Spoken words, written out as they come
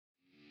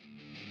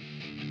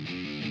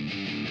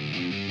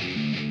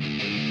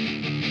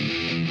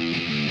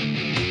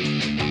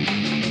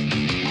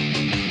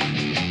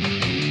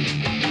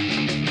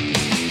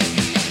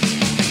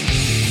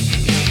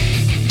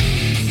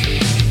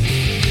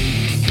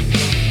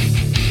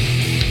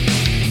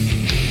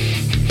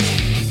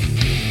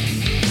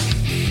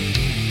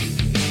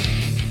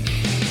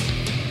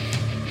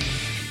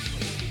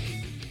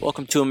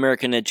Welcome to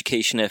American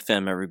Education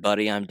FM,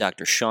 everybody. I'm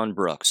Dr. Sean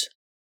Brooks.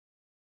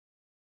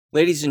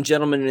 Ladies and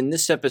gentlemen, in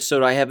this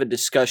episode, I have a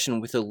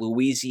discussion with a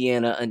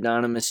Louisiana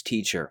anonymous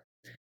teacher.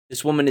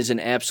 This woman is an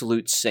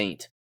absolute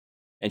saint,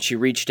 and she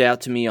reached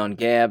out to me on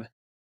Gab,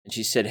 and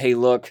she said, hey,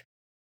 look,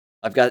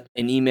 I've got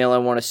an email I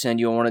want to send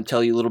you. I want to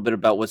tell you a little bit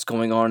about what's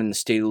going on in the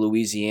state of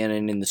Louisiana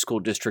and in the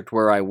school district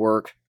where I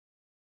work.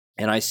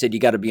 And I said, you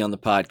got to be on the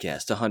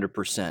podcast,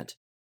 100%.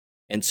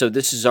 And so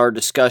this is our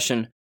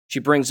discussion. She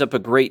brings up a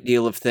great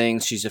deal of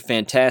things. She's a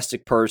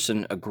fantastic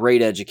person, a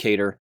great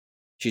educator.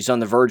 She's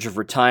on the verge of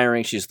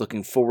retiring. She's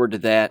looking forward to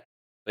that.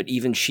 But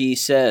even she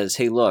says,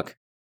 hey, look,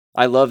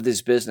 I love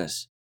this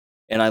business,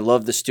 and I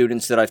love the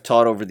students that I've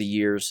taught over the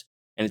years,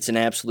 and it's an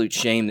absolute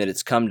shame that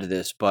it's come to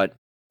this, but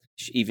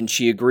even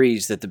she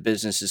agrees that the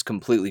business is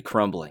completely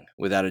crumbling,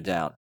 without a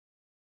doubt.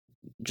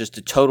 Just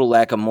a total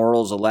lack of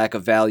morals, a lack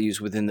of values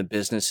within the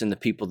business and the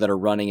people that are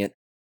running it.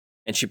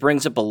 And she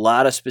brings up a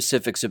lot of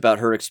specifics about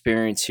her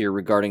experience here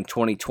regarding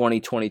 2020,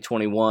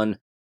 2021,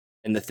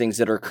 and the things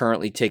that are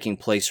currently taking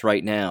place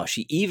right now.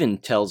 She even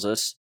tells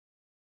us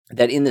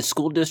that in the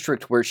school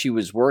district where she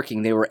was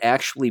working, they were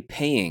actually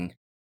paying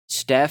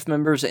staff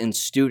members and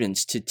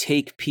students to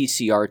take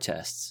PCR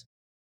tests.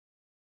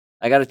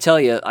 I got to tell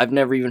you, I've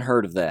never even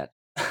heard of that.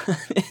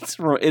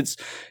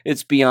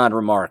 It's beyond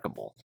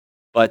remarkable.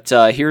 But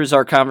here's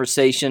our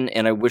conversation,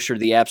 and I wish her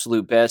the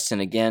absolute best. And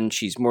again,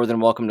 she's more than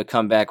welcome to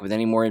come back with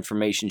any more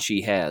information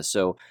she has.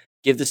 So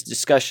give this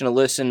discussion a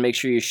listen. Make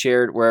sure you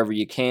share it wherever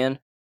you can,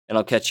 and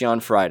I'll catch you on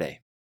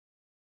Friday.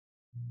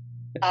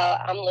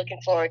 I'm looking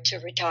forward to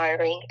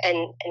retiring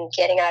and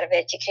getting out of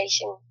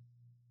education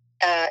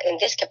in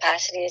this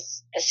capacity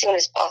as soon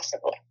as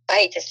possible. I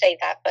hate to say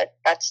that, but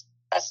that's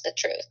the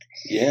truth.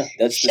 Yeah,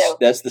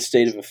 that's the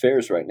state of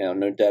affairs right now,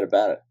 no doubt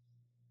about it.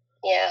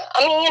 Yeah,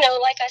 I mean,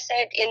 like I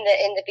said in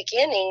the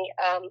beginning,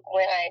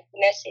 when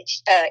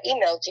I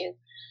emailed you,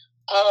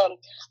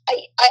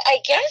 I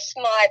guess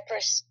my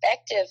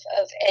perspective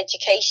of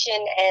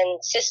education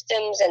and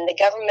systems and the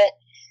government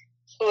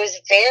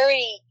was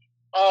very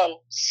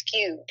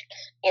skewed.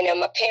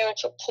 My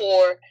parents were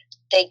poor.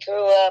 They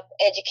grew up.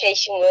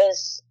 Education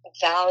was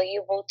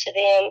valuable to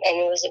them, and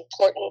it was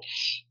important.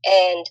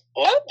 And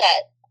not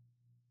that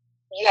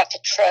you have to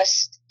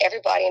trust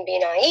everybody and be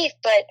naive,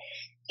 but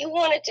you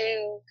want to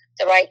do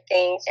the right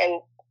things,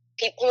 and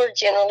people are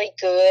generally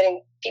good,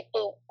 and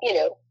people,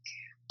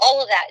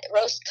 all of that,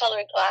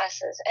 rose-colored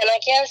glasses. And I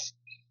guess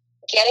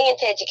getting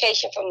into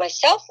education for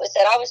myself was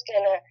that I was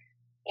going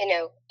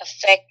to,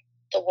 affect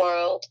the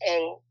world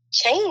and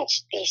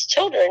change these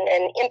children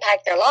and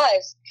impact their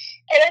lives.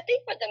 And I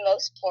think for the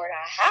most part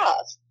I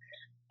have.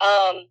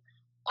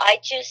 I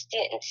just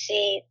didn't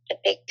see the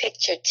big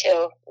picture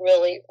till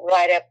really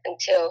right up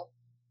until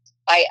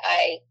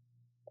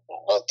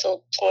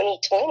till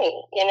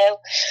 2020,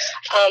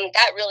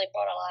 that really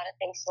brought a lot of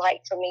things to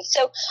light for me.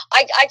 So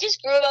I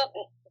just grew up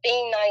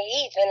being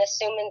naive and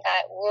assuming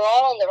that we're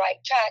all on the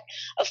right track.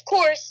 Of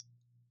course,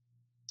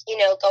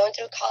 going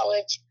through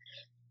college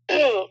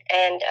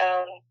and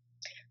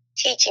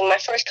teaching, my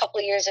first couple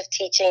of years of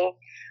teaching,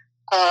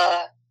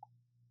 I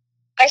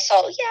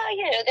saw,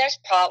 there's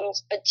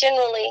problems, but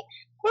generally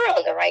we're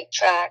on the right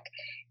track.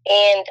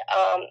 And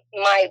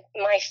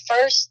my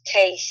first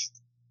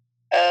taste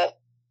of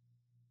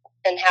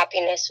and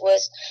happiness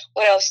was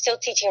when I was still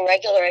teaching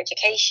regular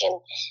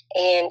education,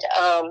 and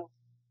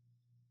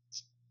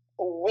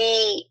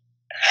we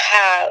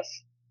have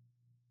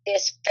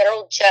this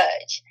federal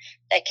judge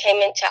that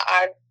came into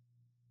our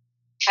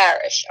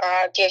parish or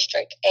our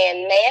district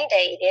and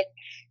mandated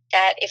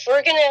that if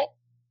we're going to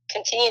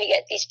continue to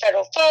get these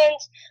federal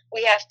funds,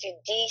 we have to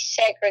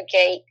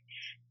desegregate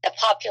the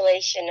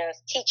population of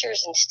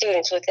teachers and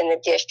students within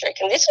the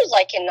district. And this was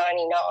like in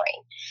 99.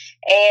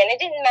 And it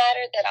didn't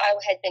matter that I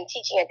had been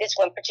teaching at this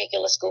one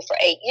particular school for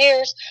 8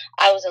 years.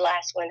 I was the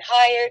last one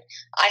hired.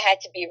 I had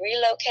to be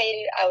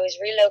relocated. I was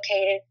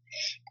relocated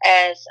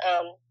as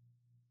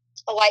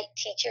a white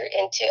teacher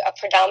into a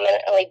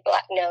predominantly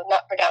black, no,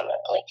 not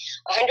predominantly,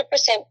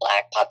 100%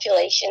 black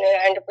population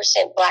and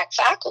 100% black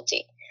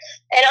faculty.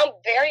 And I'm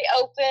very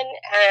open,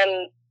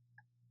 and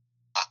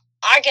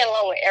I get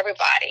along with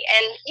everybody.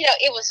 And,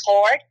 it was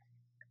hard,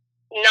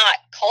 not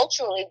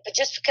culturally, but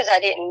just because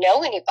I didn't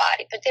know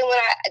anybody. But then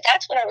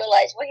that's when I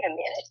realized, wait a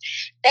minute,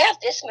 they have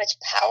this much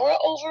power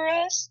over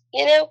us,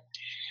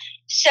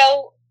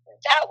 So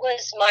that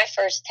was my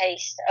first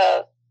taste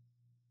of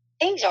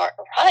things aren't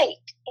right.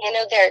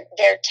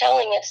 They're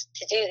telling us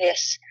to do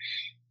this,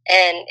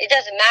 and it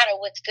doesn't matter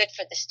what's good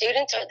for the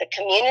students or the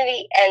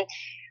community. And,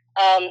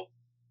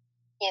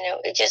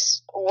 it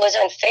just was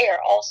unfair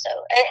also.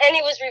 And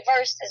it was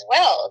reversed as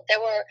well.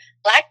 There were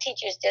black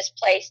teachers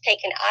displaced,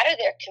 taken out of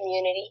their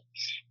community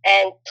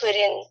and put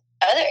in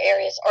other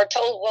areas, or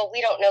told, well,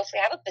 we don't know if we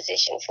have a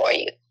position for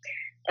you.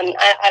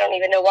 I don't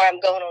even know why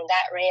I'm going on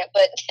that rant,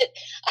 but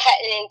I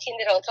hadn't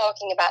intended on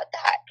talking about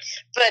that.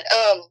 But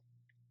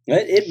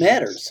it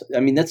matters. I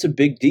mean, that's a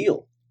big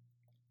deal.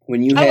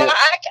 When you have...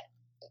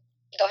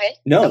 Go ahead.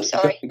 No, I'm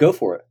sorry. Go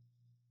for it.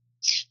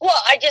 Well,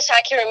 I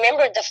can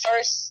remember the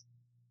first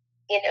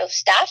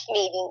staff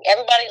meeting.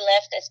 Everybody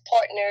left as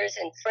partners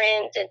and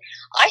friends, and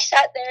I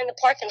sat there in the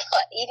parking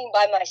lot eating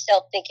by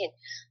myself, thinking,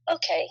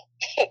 okay,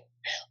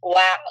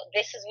 wow,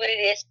 this is what it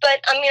is.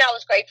 But I mean, I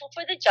was grateful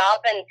for the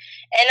job, and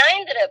I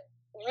ended up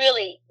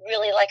really,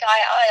 really, like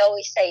I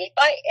always say, if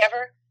I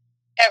ever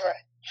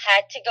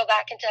had to go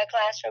back into a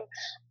classroom,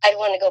 I'd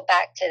want to go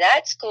back to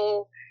that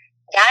school,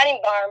 that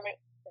environment,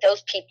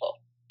 those people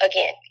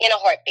again in a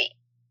heartbeat.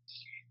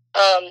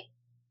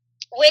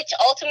 Which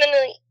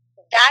ultimately,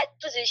 that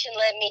position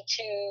led me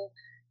to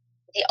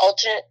the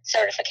alternate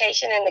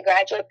certification in the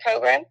graduate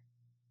program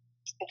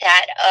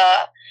that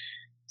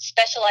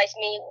specialized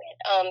me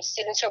with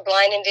students who are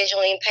blind and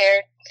visually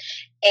impaired,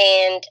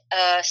 and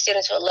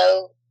students with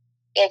low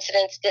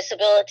incidence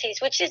disabilities,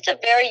 which is a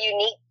very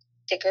unique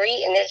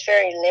degree, and there's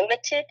very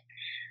limited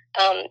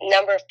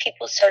number of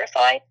people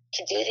certified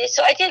to do this.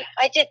 So I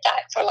did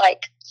that for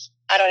like,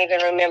 I don't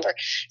even remember.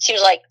 She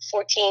was like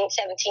 14,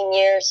 17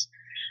 years.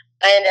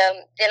 And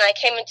then I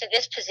came into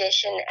this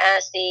position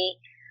as the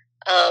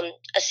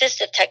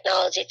assistive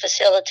technology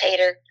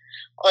facilitator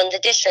on the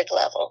district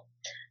level,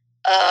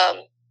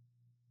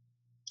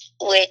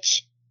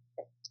 which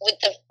with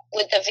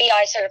the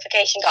VI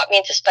certification got me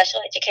into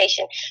special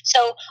education.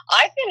 So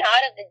I've been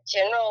out of the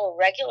general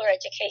regular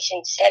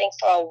education setting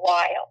for a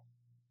while,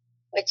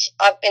 which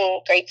I've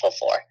been grateful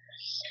for.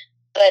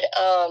 But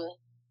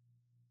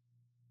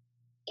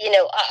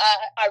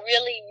I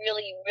really,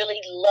 really, really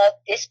love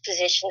this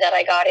position that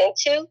I got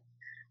into,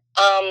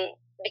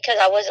 because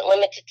I wasn't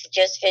limited to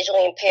just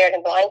visually impaired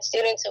and blind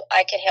students. So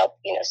I could help,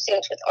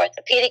 students with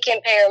orthopedic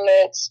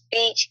impairments,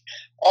 speech,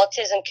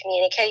 autism,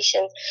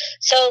 communication.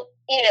 So,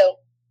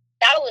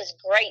 that was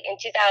great in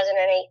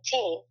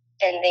 2018.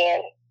 And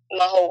then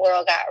my whole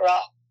world got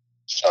rocked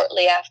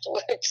shortly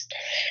afterwards.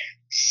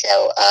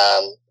 So,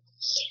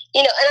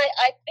 and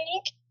I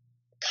think,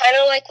 kind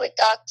of like what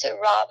Dr.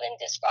 Robin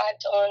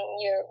described on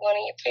one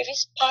of your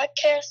previous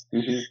podcasts,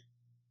 mm-hmm.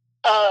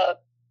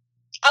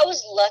 I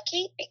was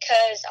lucky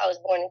because I was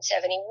born in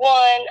 71.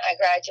 I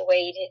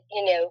graduated,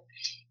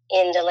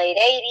 in the late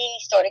 80s,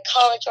 started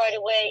college right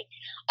away.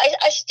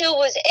 I still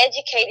was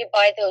educated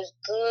by those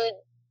good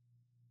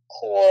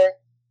core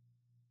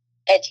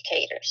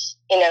educators,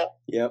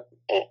 Yep.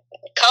 And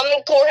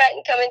Common Core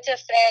hadn't come into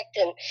effect,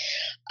 and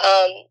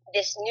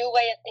this new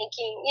way of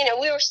thinking,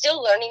 we were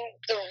still learning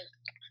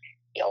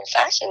the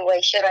old-fashioned way,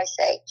 should I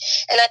say.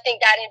 And I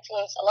think that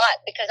influenced a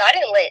lot, because I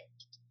didn't let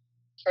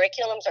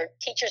curriculums or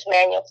teachers'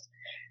 manuals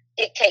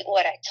dictate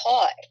what I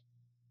taught.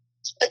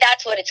 But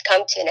that's what it's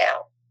come to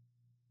now.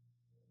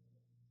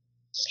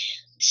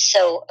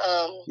 So,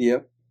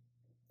 Yep,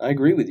 I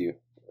agree with you.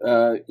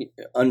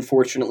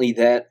 Unfortunately,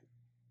 that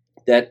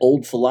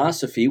old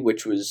philosophy,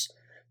 which was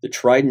the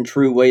tried and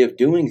true way of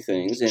doing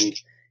things, and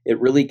it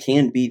really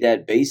can be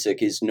that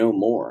basic, is no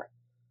more.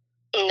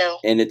 No.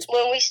 And it's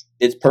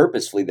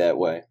purposefully that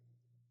way.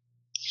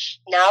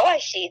 Now I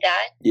see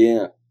that.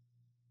 Yeah.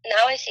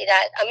 Now I see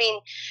that. I mean,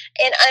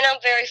 and I'm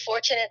very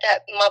fortunate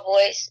that my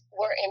boys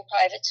were in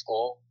private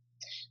school,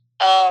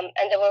 and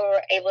that we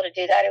were able to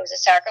do that. It was a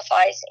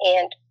sacrifice,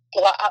 and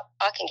well,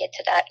 I can get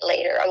to that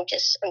later. I'm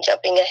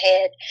jumping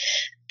ahead.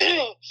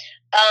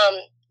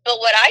 But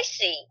what I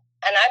see,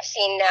 and I've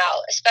seen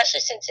now,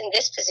 especially since in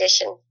this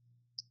position,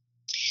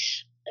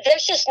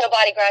 there's just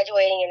nobody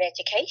graduating in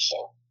education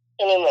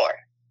anymore.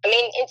 I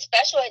mean, in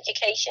special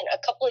education, a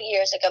couple of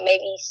years ago,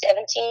 maybe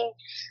 2017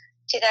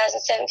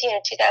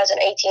 or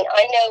 2018,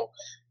 I know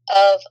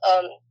of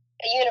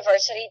a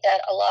university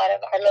that a lot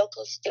of our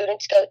local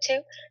students go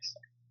to.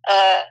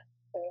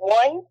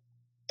 One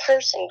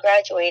person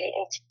graduated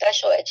in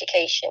special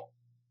education.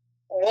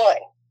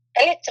 One.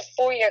 And it's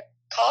a 4-year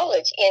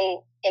college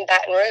in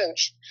Baton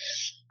Rouge.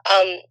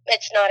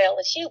 It's not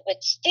LSU,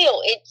 but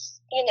still,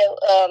 it's,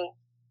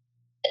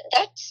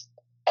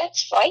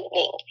 that's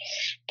frightening.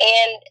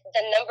 And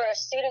the number of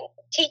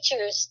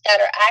teachers that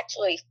are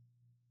actually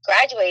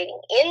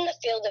graduating in the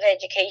field of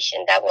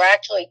education that were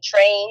actually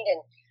trained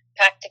in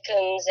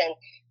practicums and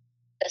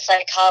the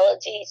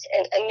psychologies,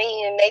 and I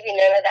mean, maybe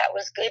none of that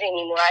was good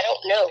anymore. I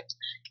don't know.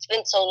 It's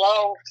been so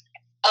long.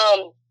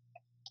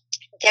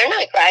 They're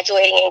not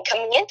graduating and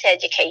coming into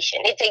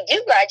education. If they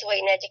do graduate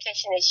in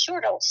education, they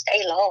sure don't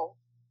stay long.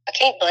 I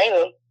can't blame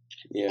them.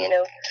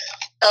 Yeah.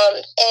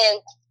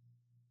 And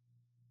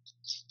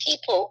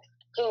people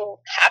who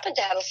happen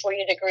to have a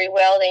 4-year degree,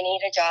 well, they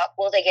need a job.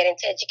 Well, they get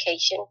into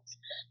education.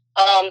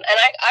 And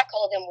I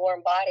call them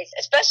warm bodies,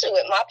 especially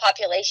with my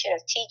population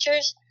of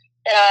teachers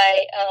that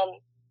I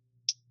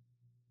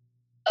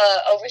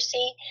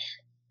oversee.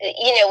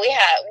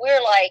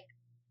 We're like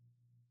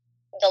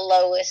the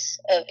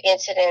lowest of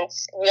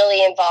incidents,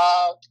 really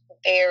involved,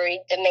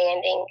 very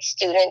demanding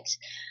students.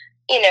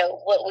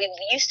 What we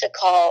used to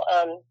call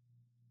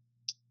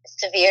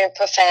severe and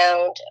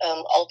profound,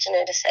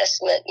 alternate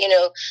assessment,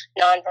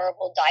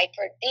 nonverbal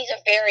diaper. These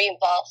are very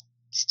involved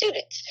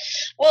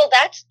students. Well,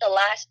 that's the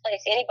last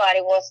place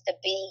anybody wants to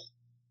be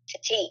to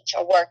teach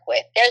or work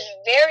with. There's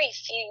very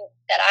few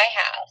that I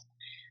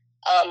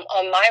have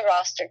on my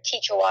roster,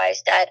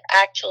 teacher-wise, that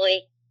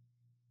actually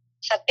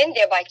have been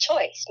there by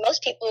choice.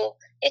 Most people,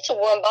 it's a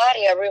warm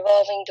body, a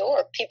revolving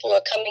door. People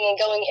are coming and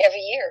going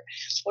every year.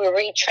 We're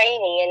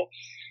retraining, and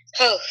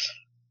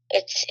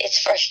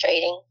it's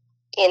frustrating,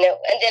 And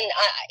then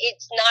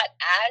it's not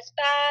as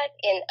bad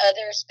in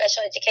other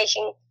special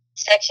education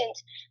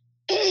sections,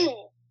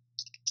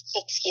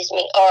 excuse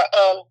me, or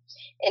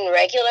in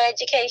regular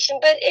education,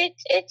 but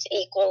it's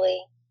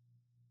equally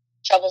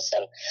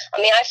troublesome.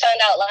 I mean, I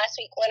found out last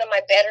week one of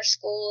my better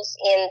schools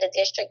in the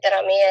district that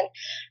I'm in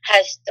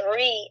has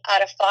 3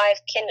 out of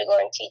 5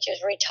 kindergarten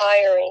teachers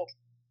retiring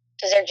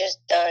because they're just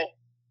done.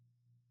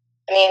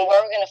 I mean, where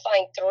are we going to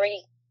find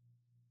 3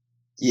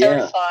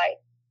 certified,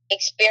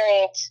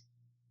 experienced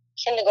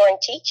kindergarten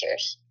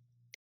teachers?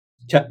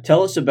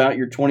 Tell us about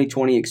your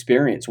 2020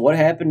 experience. What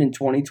happened in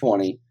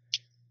 2020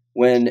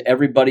 when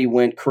everybody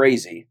went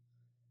crazy?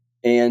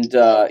 And,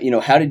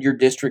 how did your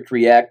district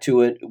react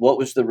to it? What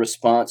was the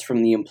response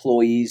from the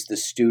employees, the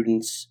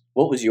students?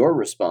 What was your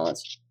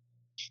response?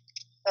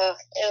 Oh,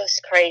 it was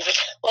crazy.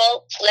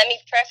 Well, let me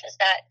preface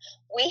that.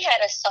 We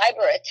had a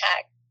cyber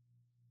attack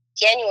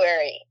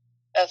January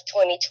of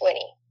 2020.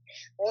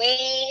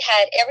 We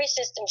had every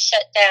system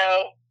shut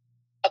down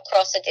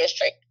across the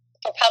district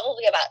for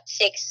probably about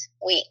 6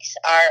 weeks.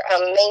 Our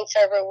main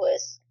server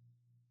was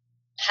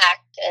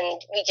hacked,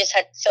 and we just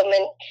had so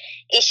many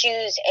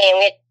issues, and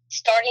we had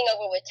starting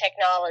over with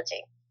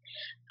technology.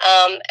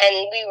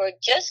 And we were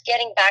just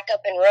getting back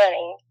up and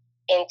running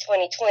in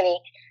 2020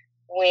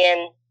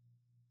 when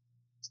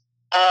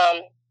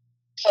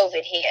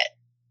COVID hit.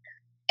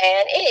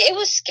 And it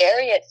was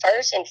scary at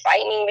first and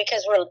frightening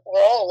because we're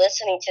all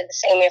listening to the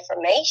same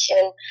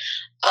information.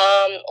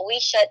 We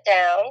shut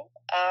down.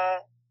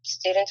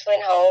 Students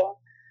went home.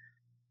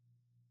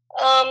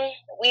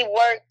 We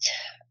worked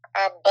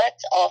our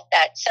butts off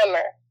that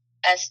summer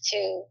as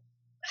to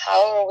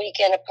how are we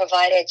going to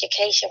provide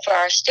education for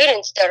our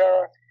students that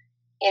are,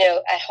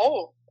 at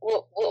home?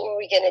 What were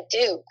we going to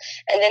do?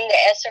 And then the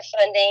ESSER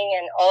funding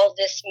and all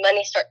this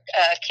money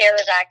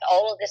CARES Act,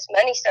 all of this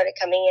money started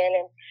coming in.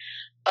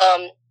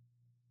 And,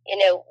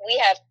 we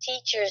have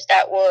teachers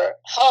that were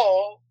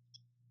home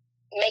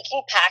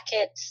making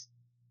packets,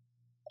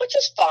 which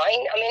was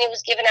fine. I mean, it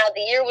was given out.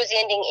 The year was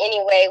ending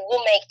anyway.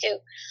 We'll make do.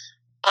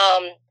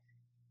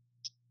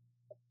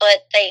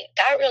 But they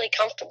got really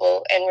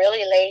comfortable and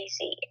really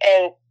lazy.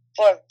 And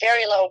for a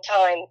very long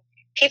time,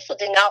 people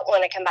did not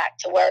want to come back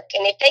to work.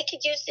 And if they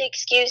could use the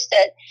excuse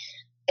that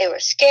they were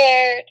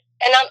scared,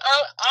 and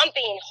I'm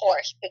being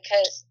harsh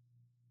because,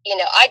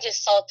 I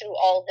just saw through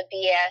all the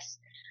BS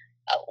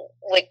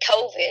with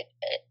COVID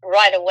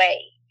right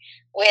away.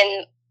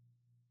 When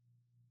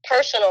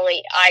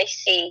personally I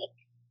see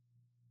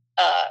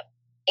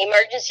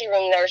emergency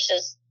room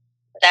nurses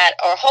that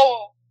are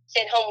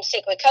sent home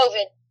sick with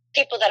COVID,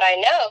 people that I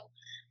know,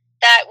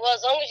 that, well,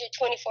 as long as you're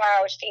 24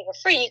 hours fever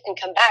free, you can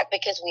come back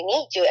because we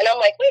need you. And I'm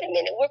like, wait a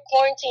minute, we're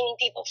quarantining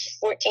people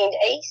for 14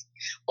 days?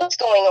 What's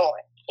going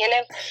on?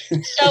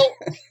 So,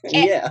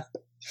 yeah.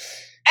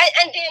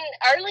 And then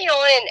early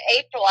on in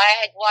April, I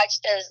had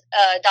watched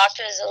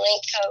Dr.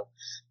 Zelenko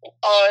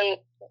on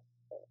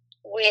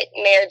with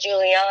Mayor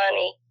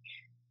Giuliani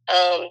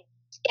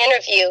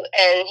interview,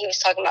 and he was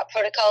talking about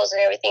protocols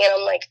and everything. And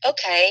I'm like,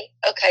 okay.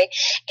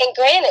 And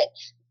granted,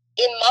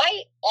 in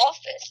my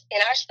office,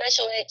 in our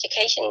special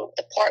education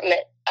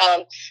department,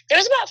 there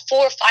was about 4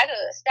 or 5 of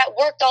us that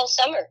worked all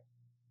summer.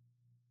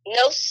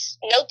 No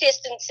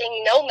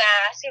distancing, no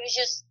mask. It was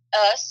just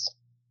us.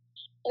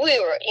 We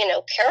were,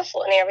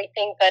 careful and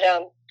everything, but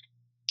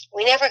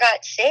we never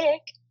got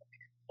sick,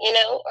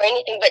 or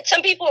anything. But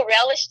some people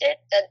relished it.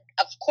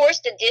 Of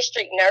course, the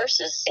district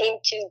nurses seem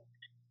to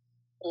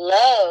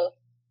love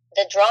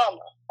the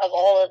drama of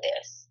all of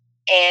this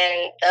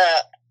and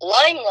the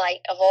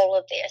limelight of all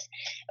of this.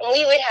 And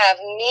we would have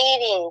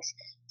meetings,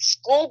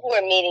 school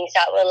board meetings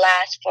that would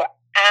last for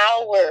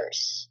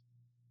hours.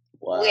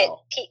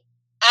 Wow.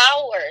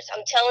 Hours.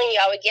 I'm telling you,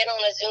 I would get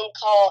on a Zoom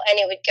call and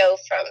it would go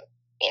from,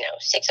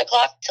 6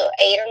 o'clock till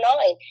 8 or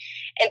 9.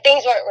 And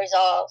things weren't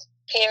resolved.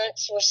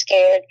 Parents were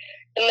scared.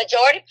 The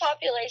majority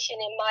population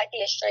in my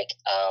district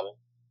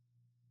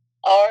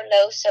are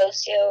low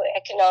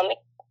socioeconomic,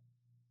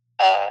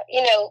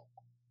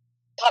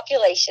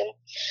 population.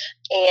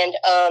 And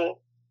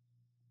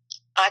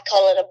I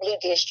call it a blue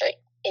district.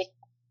 And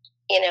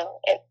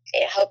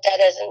I hope that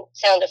doesn't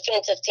sound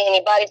offensive to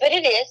anybody, but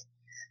it is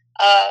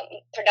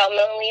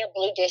predominantly a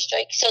blue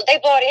district. So they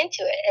bought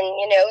into it. And,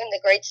 in the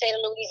great state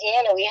of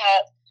Louisiana, we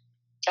have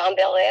John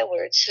Bel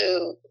Edwards,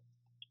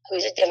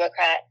 who's a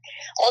Democrat.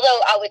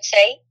 Although I would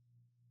say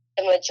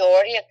the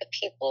majority of the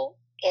people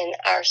in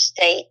our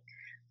state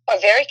are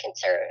very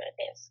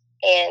conservative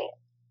and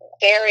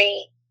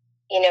very,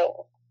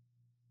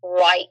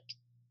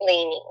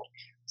 right-leaning.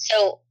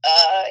 So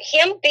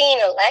him being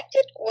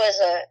elected was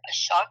a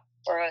shock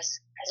for us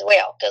as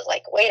well, because,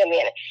 wait a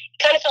minute.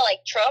 It kind of felt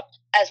like Trump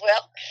as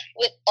well,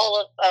 with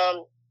all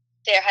of,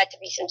 there had to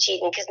be some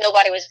cheating because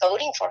nobody was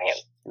voting for him.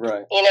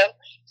 Right.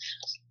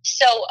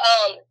 So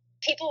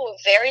people were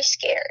very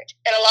scared.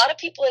 And a lot of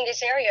people in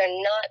this area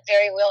are not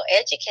very well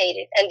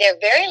educated, and they're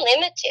very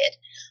limited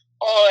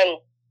on,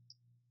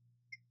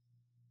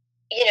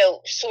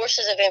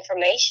 sources of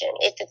information.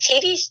 If the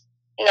TV's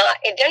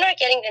if they're not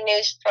getting the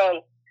news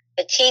from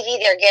the TV,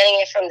 they're getting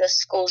it from the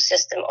school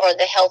system or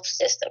the health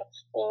system.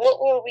 What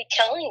were we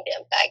telling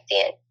them back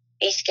then?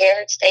 Be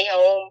scared, stay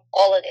home,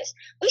 all of this.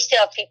 We still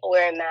have people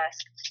wearing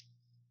masks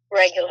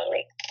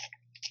regularly.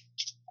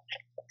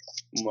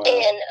 Wow.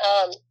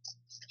 And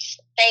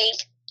they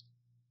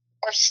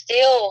are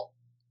still,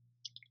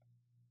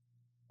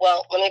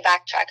 well, let me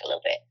backtrack a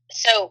little bit.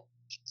 So,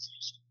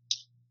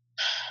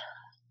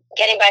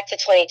 getting back to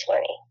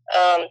 2020,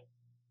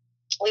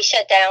 we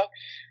shut down.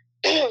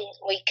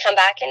 We come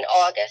back in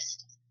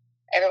August.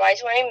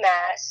 Everybody's wearing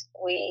masks.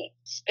 We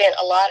spent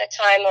a lot of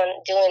time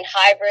on doing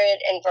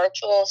hybrid and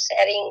virtual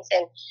settings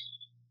and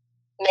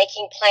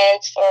making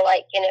plans for,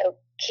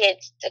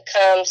 kids to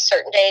come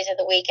certain days of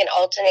the week and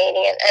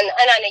alternating. And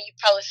I know you're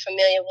probably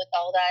familiar with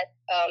all that,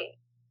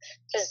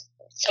 because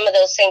some of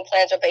those same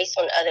plans are based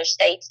on other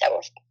states that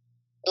were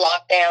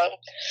locked down.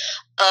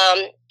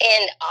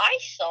 And I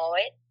saw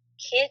it.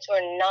 Kids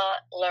were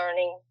not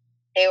learning.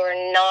 They were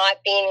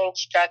not being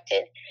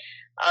instructed.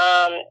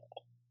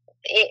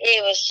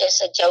 It was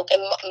just a joke.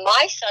 And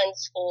my son's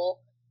school,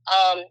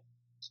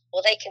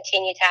 they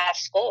continued to have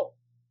school.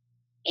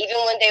 Even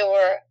when they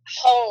were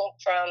home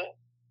from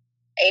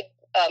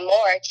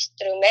March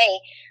through May,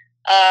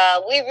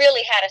 we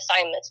really had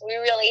assignments. We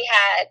really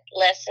had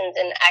lessons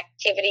and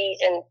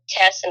activities and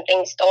tests and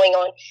things going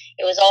on.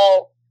 It was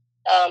all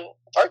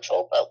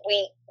virtual, but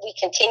we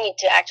continued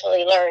to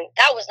actually learn.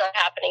 That was not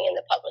happening in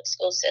the public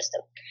school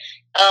system.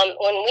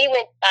 When we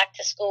went back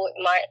to school with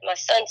my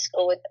son's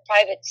school with the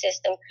private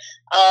system,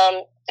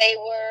 they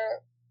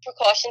were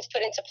precautions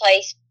put into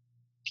place.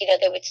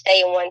 They would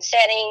stay in one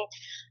setting.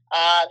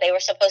 They were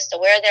supposed to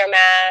wear their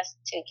mask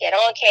to get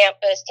on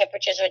campus.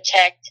 Temperatures were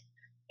checked.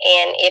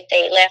 And if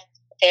they left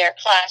their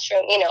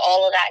classroom,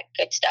 all of that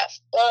good stuff.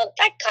 Well,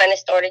 that kind of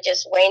started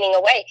just waning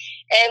away.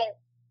 And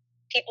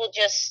people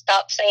just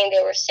stopped saying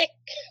they were sick.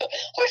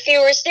 Or if you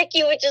were sick,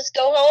 you would just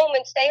go home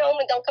and stay home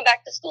and don't come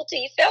back to school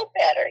till you felt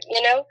better,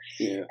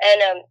 Yeah.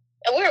 And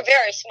we were a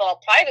very small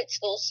private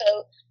school,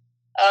 so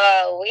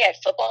we had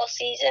football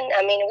season.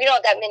 I mean, we don't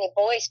have that many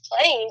boys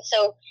playing,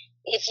 so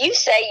if you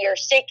say you're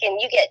sick and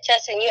you get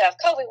tested and you have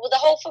COVID, well, the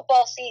whole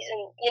football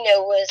season,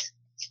 was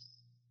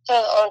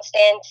on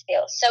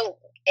standstill. So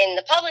in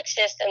the public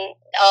system,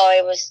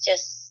 it was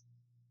just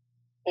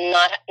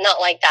not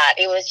like that.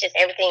 It was just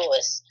everything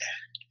was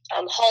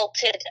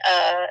halted.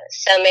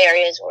 Some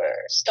areas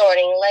were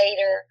starting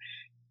later.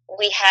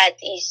 We had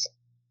these,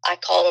 I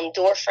call them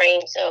door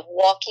frames, of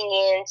walking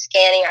in,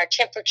 scanning our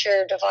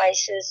temperature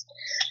devices.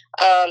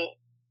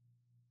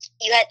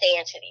 You had to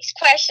answer these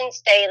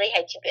questions daily.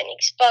 Had you been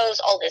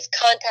exposed? All this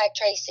contact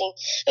tracing.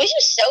 It was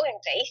just so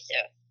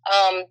invasive.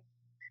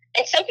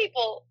 And some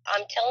people,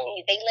 I'm telling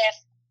you, they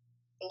left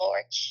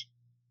March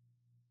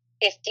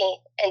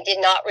 15th and did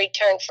not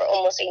return for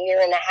almost a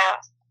year and a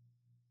half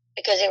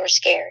because they were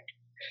scared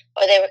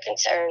or they were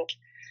concerned.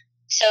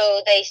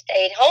 So they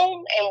stayed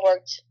home and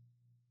worked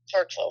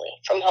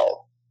virtually from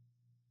home,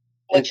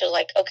 which was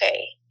like,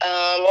 okay,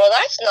 well,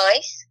 that's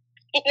nice.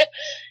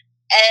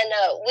 And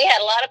we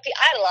had I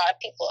had a lot of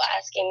people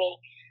asking me,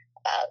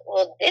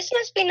 well, this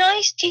must be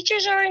nice.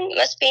 Teachers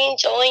must be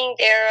enjoying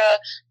their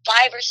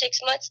 5 or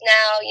 6 months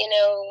now,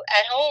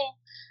 at home.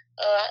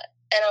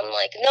 And I'm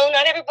like, no,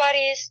 not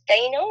everybody is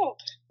staying home.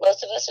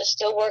 Most of us are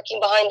still working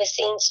behind the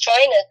scenes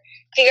trying to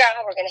figure out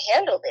how we're going to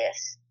handle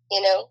this,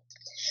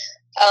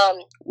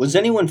 Was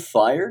anyone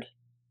fired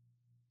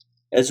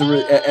as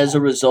a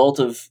result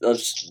of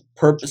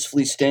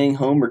purposefully staying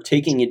home or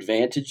taking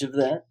advantage of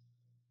that?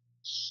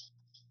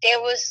 There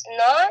was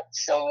not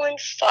someone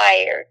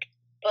fired,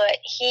 but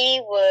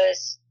he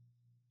was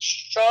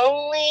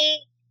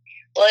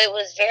it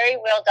was very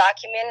well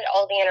documented,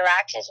 all the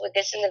interactions with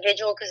this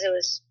individual,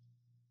 because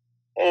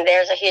and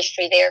there's a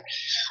history there.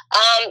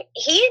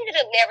 He ended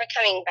up never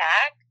coming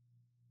back.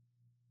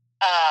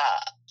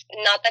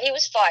 Not that he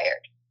was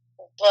fired,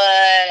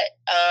 but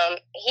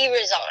he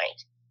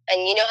resigned.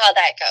 And you know how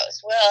that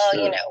goes. Well,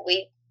 sure.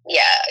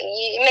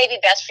 It may be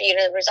best for you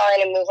to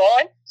resign and move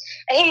on.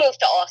 And he moved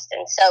to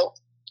Austin, so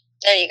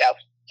there you go.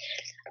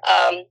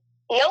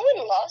 No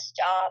one lost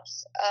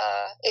jobs.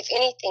 If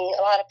anything,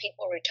 a lot of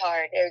people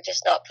retired. They're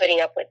just not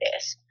putting up with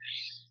this.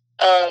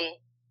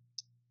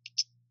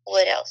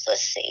 What else?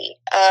 Let's see.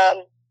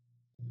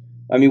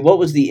 What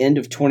was the end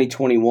of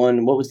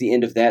 2021? What was the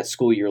end of that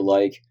school year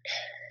like?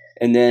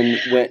 And then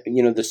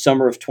when the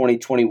summer of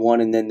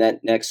 2021, and then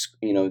that next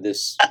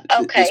this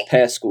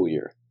past school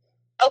year.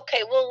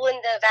 Okay, well, when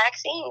the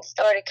vaccine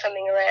started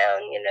coming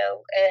around,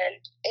 and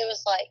it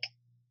was like,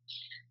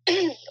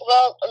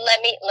 well,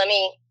 let me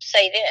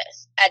say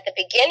this. At the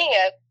beginning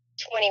of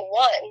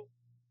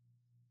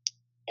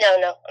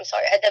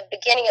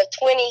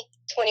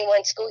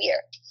 2021 school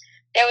year,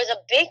 there was a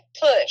big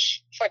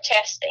push for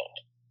testing.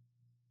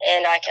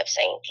 And I kept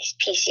saying, these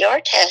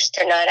PCR tests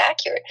are not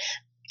accurate.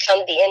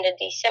 come the end of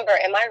December.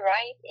 Am I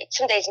right?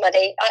 Some days my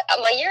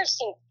years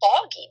seem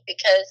foggy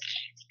because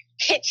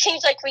it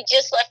seems like we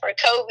just left for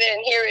COVID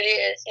and here it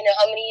is,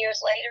 how many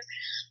years later?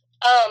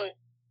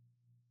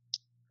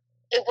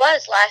 It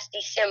was last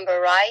December,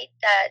 right?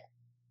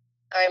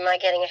 Or am I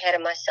getting ahead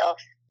of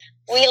myself?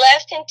 We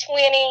left in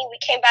 20, we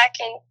came back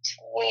in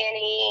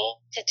 20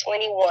 to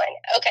 21.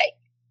 Okay.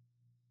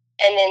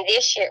 And then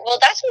this year, well,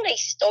 that's when they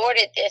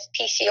started this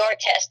PCR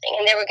testing,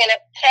 and they were going to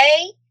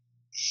pay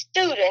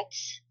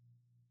students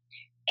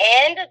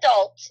and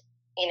adults,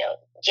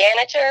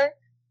 janitor,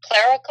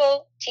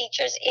 clerical,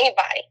 teachers,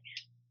 anybody,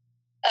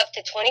 up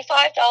to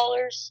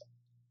 $25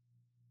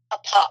 a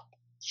pop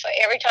for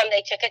every time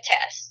they took a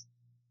test,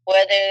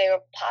 whether they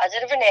were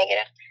positive or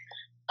negative,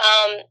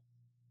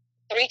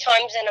 3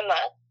 times in a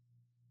month.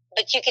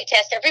 But you could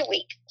test every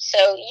week.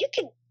 So you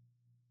could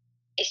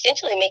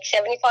essentially make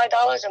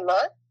 $75 a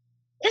month.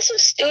 This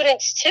was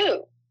students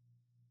too.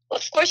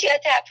 Of course, you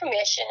had to have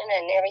permission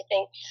and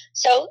everything.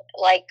 So,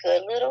 like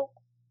good little,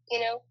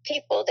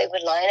 people, they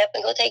would line up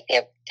and go take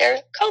their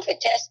COVID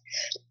test.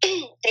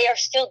 They are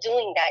still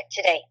doing that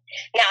today.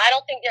 Now, I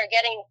don't think they're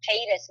getting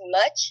paid as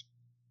much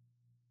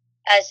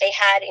as they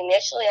had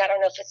initially. I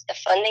don't know if it's the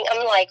funding.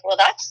 I'm like, well,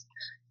 that's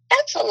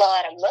a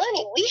lot of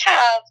money. We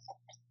have,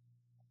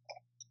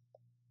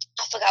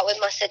 I forgot what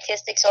my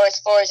statistics are as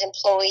far as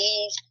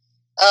employees.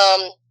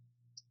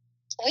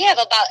 We have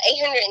about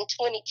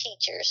 820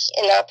 teachers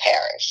in our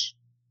parish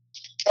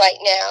right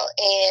now,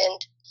 and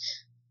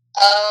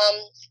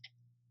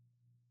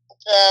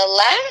the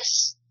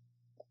last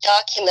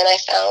document I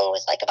found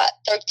was like about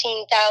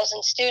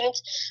 13,000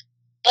 students,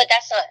 but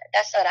that's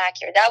not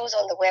accurate. That was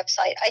on the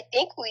website. I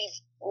think we've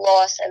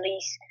lost at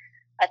least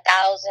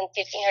 1,000,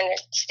 1,500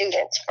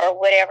 students for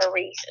whatever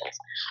reasons.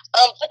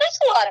 But that's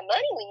a lot of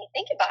money when you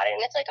think about it.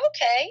 And it's like,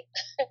 okay,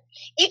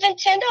 even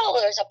 $10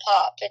 a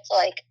pop. It's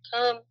like,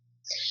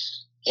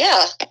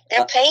 yeah,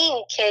 they're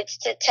paying kids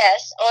to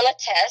test on a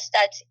test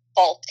that's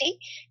faulty.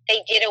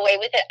 They did away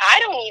with it. I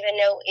don't even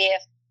know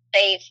if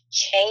they've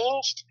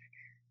changed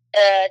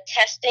the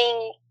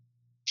testing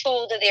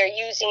tool that they're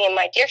using in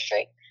my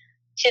district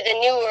to the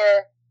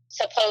newer,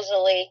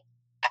 supposedly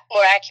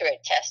more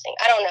accurate testing.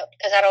 I don't know,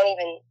 because I don't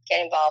even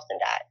get involved in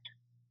that.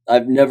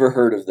 I've never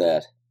heard of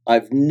that.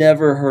 I've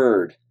never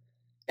heard,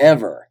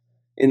 ever,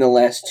 in the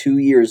last 2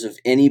 years of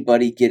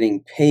anybody getting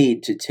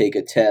paid to take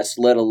a test,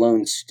 let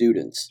alone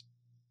students.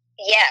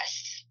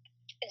 Yes.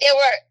 There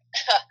were,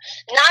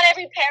 not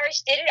every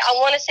parish did it. I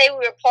want to say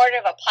we were part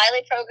of a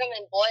pilot program,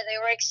 and boy, they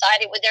were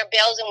excited with their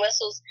bells and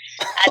whistles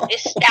at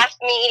this staff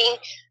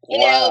meeting,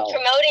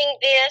 promoting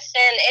this.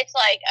 And it's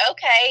like,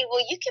 okay,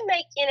 well, you can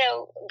make,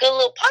 good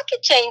little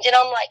pocket change. And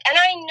I'm like, and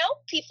I know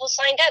people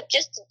signed up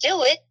just to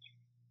do it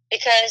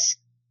because,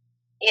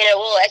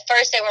 at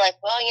first they were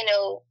like,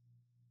 well,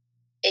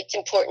 it's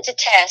important to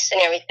test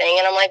and everything.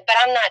 And I'm like, but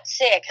I'm not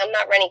sick. I'm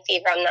not running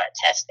fever. I'm not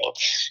testing.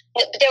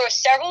 But there were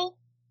several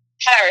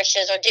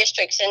parishes or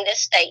districts in this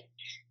state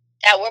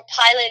that were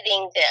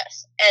piloting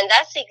this. And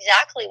that's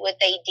exactly what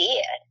they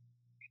did.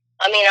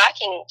 I mean, I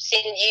can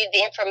send you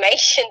the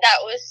information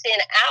that was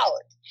sent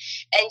out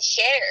and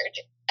shared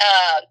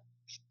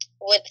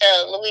with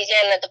the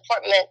Louisiana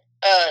Department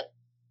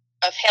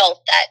of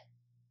Health that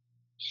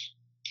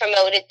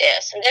promoted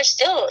this. And there's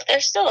still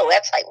a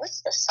website.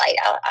 What's the site?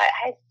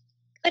 I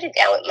put it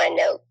down with my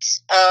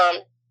notes.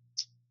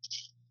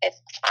 If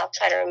I'll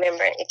try to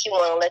remember it if you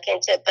want to look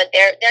into it. But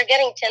they're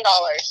getting $10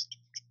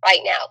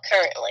 right now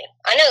currently.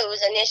 I know it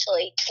was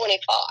initially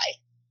 $25.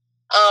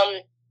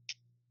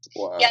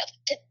 Wow. Yeah,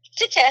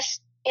 to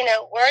test.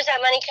 Where is that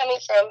money coming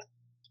from?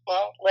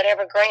 Well,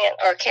 whatever grant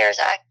or CARES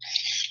Act.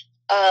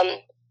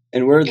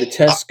 And where are the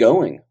tests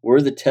going? Where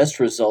are the test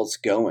results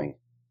going?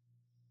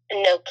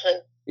 No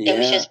clue. Yeah. It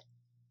was just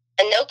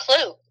no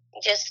clue.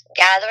 Just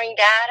gathering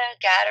data,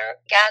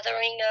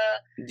 gathering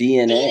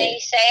DNA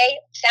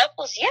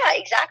samples. Yeah,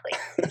 exactly.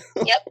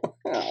 Yep.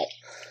 Wow.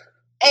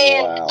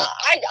 And wow.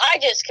 I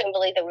just couldn't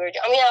believe that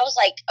I was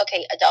like,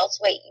 okay, adults,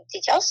 wait,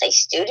 did y'all say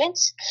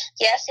students?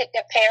 Yes, if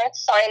their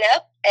parents sign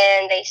up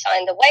and they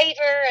sign the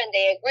waiver and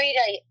they agree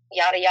to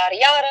yada, yada,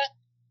 yada,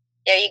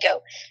 there you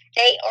go.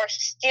 They are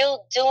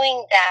still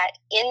doing that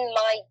in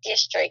my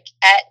district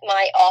at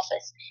my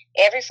office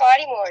every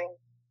Friday morning.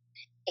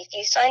 If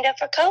you signed up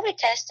for COVID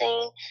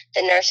testing,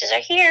 the nurses are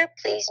here.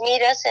 Please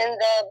meet us in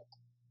the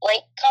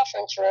blank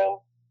conference room.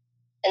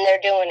 And they're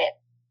doing it.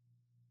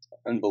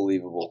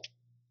 Unbelievable.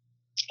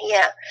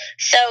 Yeah.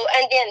 So,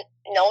 and then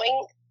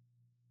knowing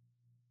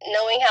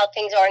how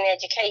things are in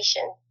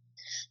education,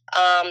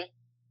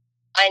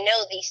 I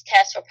know these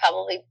tests were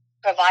probably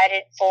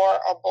provided for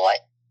or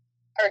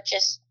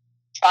purchased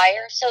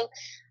prior. So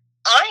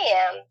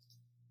I am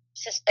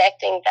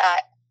suspecting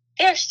that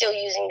they're still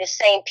using the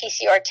same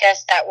PCR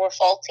tests that were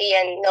faulty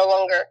and no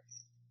longer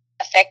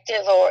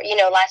effective, or,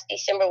 last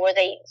December where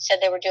they said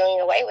they were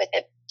doing away with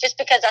it, just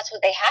because that's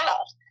what they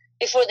have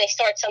before they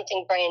start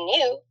something brand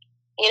new.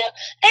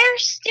 There are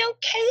still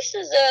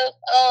cases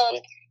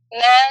of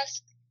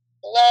masks,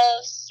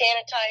 gloves,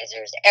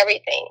 sanitizers,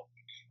 everything,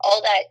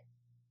 all that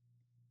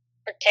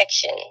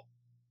protection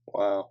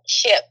Wow.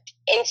 shipped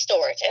in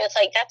storage, and it's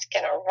like that's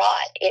gonna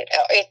rot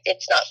if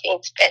it's not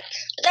being spent.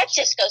 But that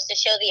just goes to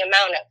show the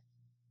amount of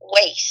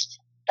waste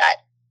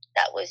that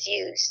was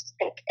used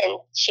and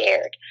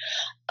shared.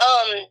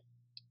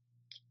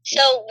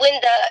 So when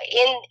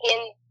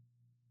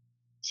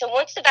so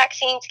once the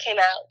vaccines came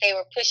out, they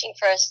were pushing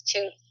for us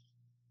to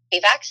be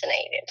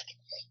vaccinated,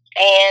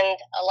 and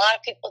a lot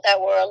of people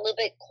that were a little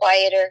bit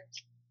quieter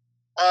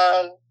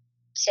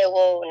said,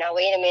 "Well, now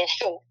wait a minute."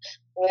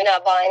 We're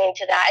not buying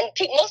into that. And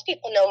most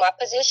people know my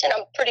position.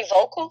 I'm pretty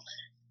vocal.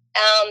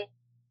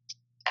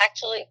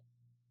 Actually,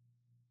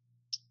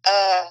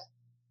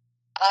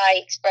 I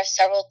expressed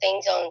several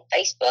things on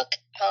Facebook.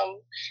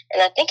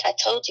 And I think I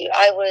told you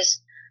I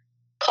was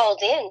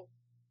called in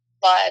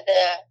by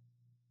the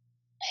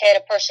head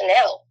of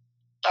personnel,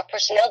 our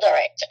personnel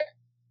director,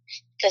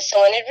 because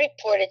someone had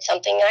reported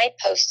something I had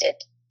posted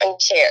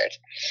and shared.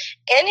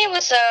 And it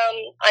was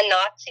a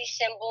Nazi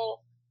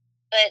symbol.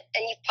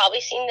 And you've probably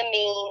seen the meme.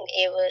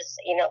 It was,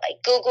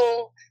 like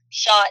Google,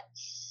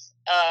 Shots,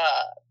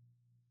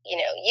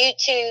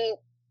 YouTube,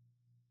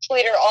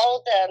 Twitter,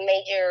 all the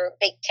major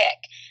big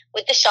tech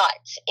with the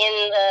shots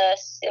in the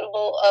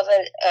symbol of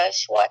a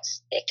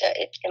swastika.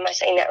 Am I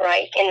saying that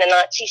right? In the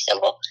Nazi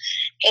symbol.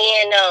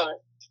 And on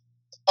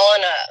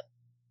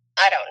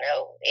I don't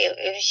know,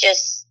 it was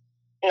just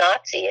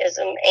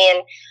Nazism.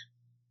 And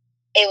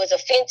it was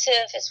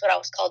offensive. It's what I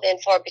was called in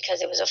for,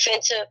 because it was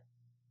offensive.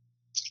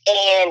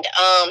 And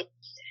I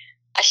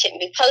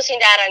shouldn't be posting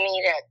that. I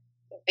need to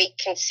be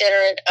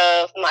considerate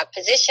of my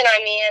position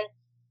I'm in.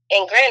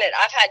 And granted,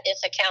 I've had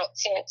this account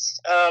since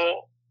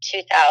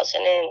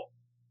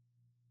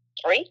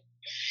 2003.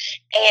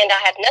 And I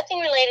have nothing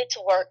related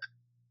to work.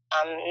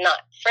 I'm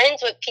not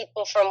friends with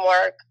people from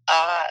work.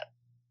 I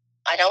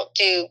don't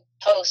do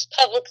posts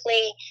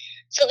publicly.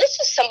 So this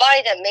is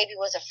somebody that maybe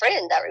was a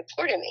friend that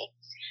reported me.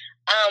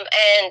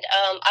 And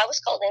I was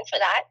called in for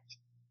that.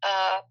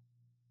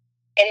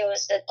 And it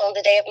was on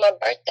the day of my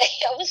birthday.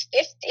 I was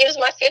 50. It was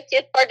my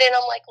 50th birthday, and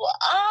I'm like, well,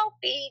 I'll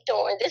be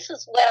darned. This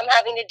is what I'm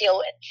having to deal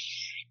with.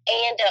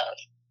 And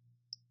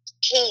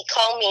he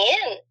called me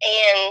in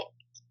and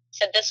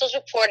said this was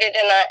reported,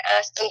 and I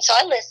asked him. So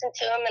I listened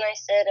to him, and I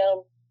said,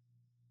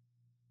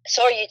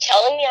 so are you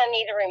telling me I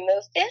need to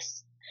remove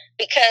this?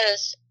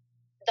 Because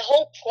the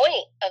whole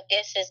point of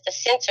this is the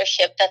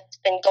censorship that's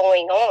been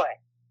going on,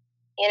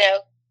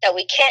 that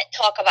we can't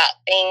talk about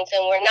things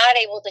and we're not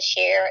able to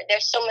share.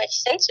 There's so much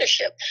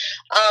censorship.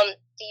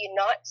 Do you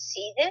not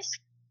see this?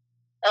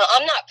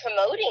 I'm not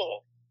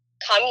promoting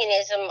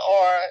communism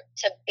or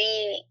to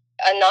be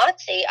a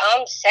Nazi.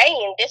 I'm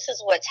saying this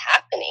is what's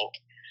happening.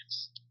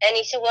 And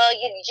he said, well,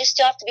 you just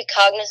have to be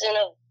cognizant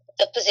of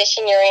the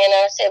position you're in. And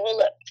I said, well,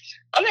 look,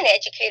 I'm an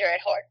educator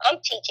at heart. I'm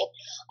teaching.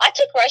 I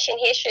took Russian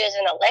history as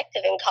an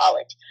elective in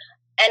college.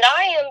 And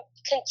I am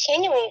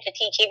continuing to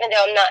teach even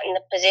though I'm not in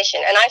the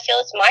position. And I feel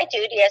it's my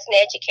duty as an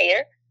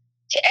educator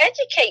to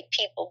educate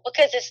people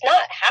because it's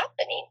not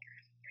happening.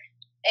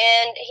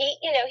 And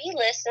he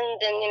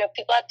listened, and,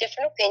 people have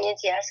different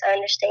opinions. Yes, I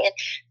understand.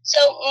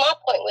 So my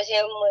point with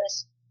him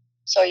was,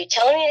 so are you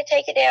telling me to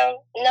take it down?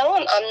 No,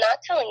 I'm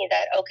not telling you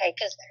that. Okay,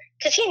 because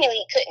he knew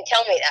he couldn't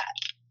tell me that.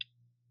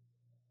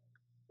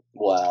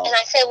 Wow. And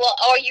I said, well,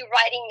 are you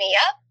writing me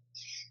up?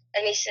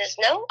 And he says,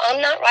 no,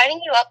 I'm not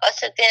writing you up. I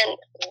said, then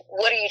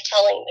what are you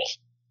telling me?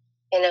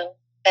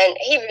 And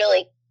he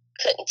really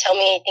couldn't tell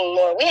me anything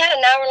more. We had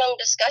an hour-long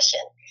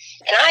discussion,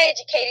 and I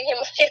educated him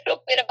a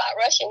little bit about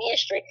Russian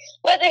history,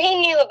 whether he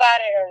knew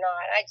about it or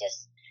not. I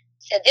just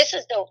said, this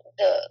is the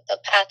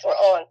path we're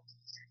on.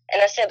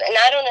 And I said, and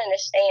I don't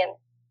understand.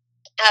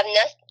 I have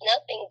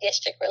nothing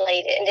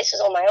district-related, and this is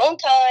on my own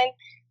time,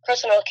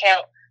 personal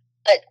account,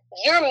 but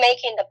you're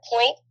making the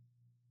point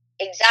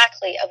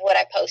exactly of what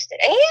I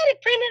posted. And he had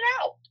it printed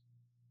out.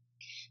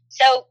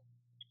 So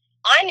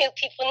I knew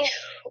people knew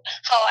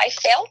how I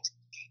felt.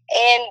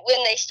 And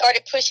when they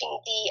started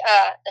pushing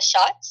the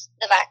shots,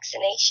 the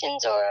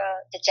vaccinations or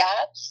the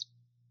jabs,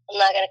 I'm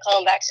not going to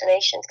call them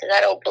vaccinations because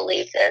I don't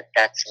believe that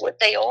that's what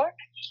they are.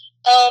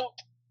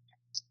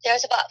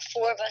 There's about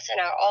 4 of us in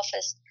our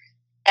office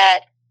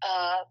that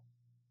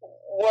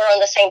were on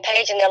the same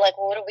page, and they're like,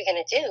 well, what are we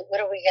going to do?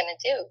 What are we going to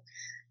do?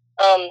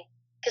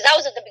 Because that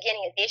was at the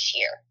beginning of this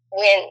year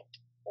when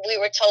we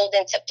were told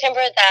in September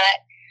that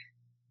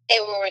they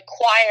were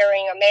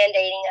requiring or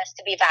mandating us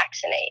to be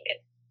vaccinated.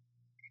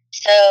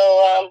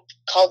 So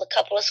called a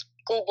couple of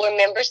school board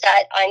members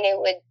that I knew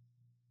would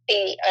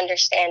be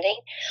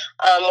understanding.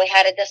 We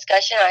had a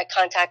discussion. I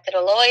contacted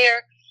a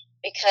lawyer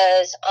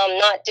because I'm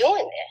not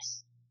doing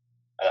this.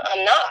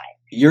 I'm not.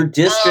 Your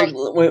district,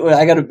 wait,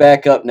 I got to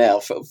back up now.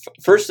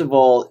 First of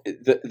all,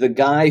 the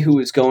guy who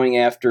was going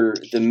after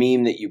the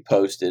meme that you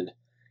posted,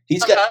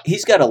 he's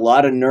got a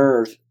lot of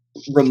nerve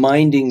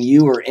reminding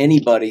you or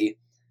anybody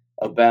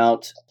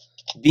about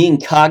being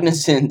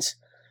cognizant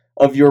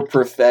of your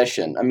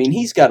profession. I mean,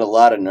 he's got a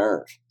lot of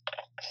nerve.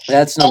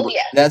 That's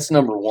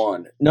number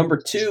one. Number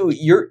two,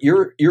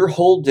 your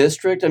whole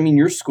district, I mean,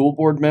 your school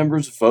board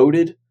members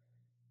voted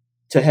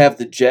to have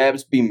the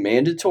jabs be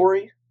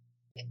mandatory.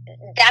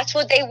 that's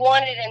what they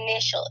wanted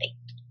initially.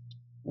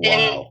 Wow.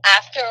 Then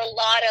after a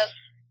lot of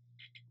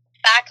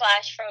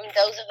backlash from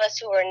those of us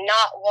who were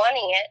not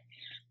wanting it,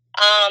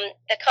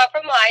 the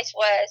compromise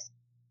was,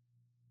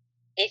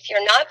 if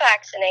you're not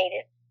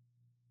vaccinated,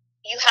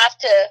 you have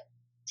to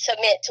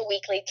submit to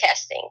weekly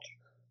testing.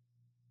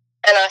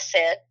 And I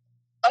said,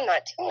 I'm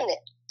not doing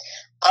it.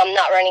 I'm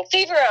not running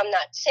fever. I'm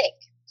not sick.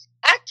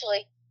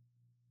 Actually,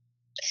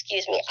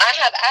 excuse me, I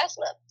have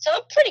asthma, so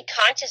I'm pretty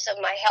conscious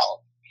of my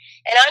health.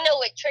 And I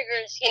know it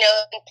triggers, in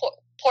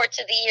parts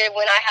of the year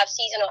when I have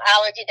seasonal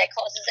allergy that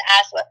causes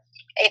asthma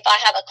if I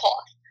have a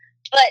cough.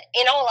 But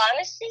in all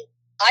honesty,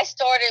 I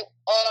started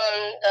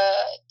on the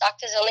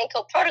Dr.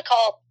 Zelenko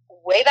protocol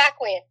way back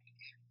when.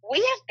 We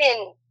have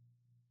been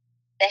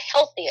the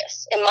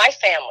healthiest in my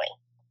family.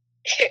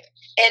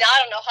 And I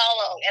don't know how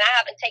long. And I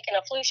haven't taken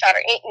a flu shot,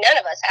 or none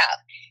of us have.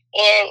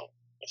 And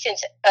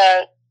since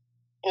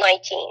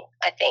 19,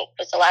 I think,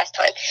 was the last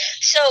time.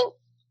 So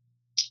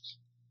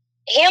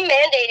him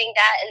mandating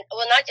that, and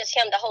well, not just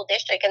him, the whole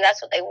district, and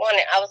that's what they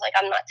wanted. I was like,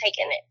 I'm not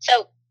taking it.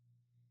 So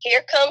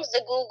here comes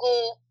the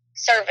Google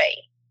survey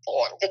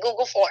form, the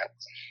Google form,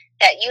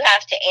 that you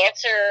have to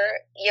answer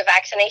your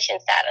vaccination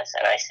status.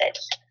 And I said,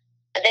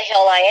 the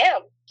hell I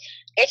am.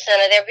 It's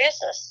none of their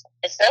business.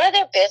 It's none of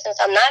their business.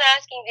 I'm not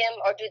asking them,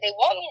 or do they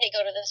want me to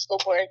go to the school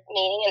board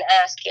meeting and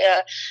ask,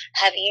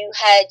 have you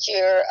had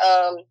your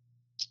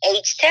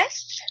AIDS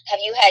test? Have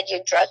you had your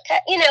drug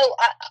test?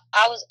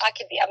 I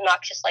could be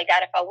obnoxious like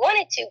that if I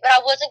wanted to, but I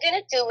wasn't going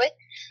to do it.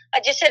 I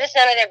just said it's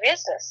none of their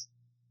business.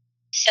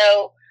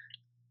 So,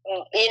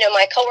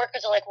 my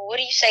coworkers are like, well, what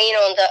are you saying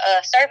on the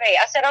survey?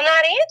 I said, I'm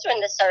not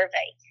answering the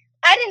survey.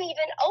 I didn't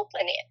even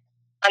open it.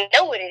 I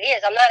know what it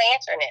is. I'm not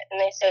answering it. And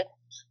they said,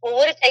 well,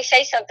 what if they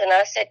say something?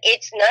 I said,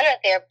 it's none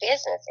of their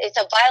business. It's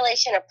a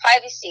violation of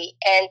privacy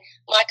and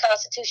my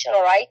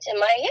constitutional rights and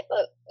my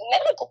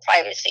medical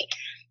privacy.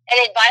 And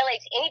it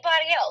violates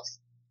anybody else.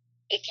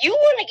 If you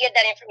want to get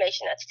that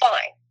information, that's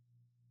fine.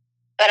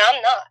 But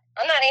I'm not.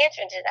 I'm not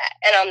answering to that.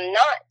 And I'm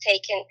not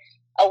taking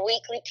a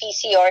weekly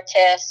PCR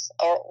test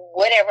or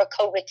whatever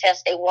COVID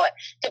test they want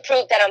to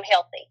prove that I'm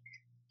healthy.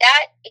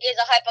 That is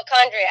a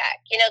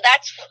hypochondriac.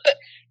 That's what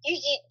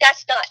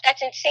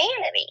that's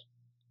insanity.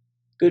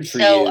 Good for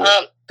you.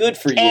 Good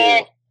for you.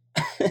 And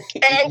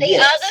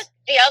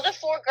the other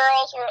four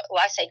girls were,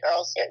 well, I say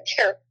girls,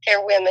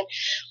 they're women,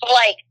 were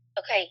like,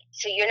 okay,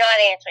 so you're not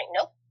answering.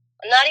 Nope.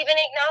 I'm not even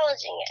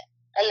acknowledging it.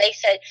 And they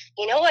said,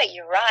 you know what,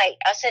 you're right.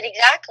 I said,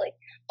 exactly.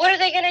 What are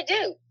they going to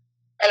do?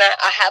 And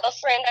I have a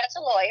friend that's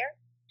a lawyer,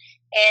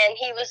 and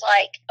he was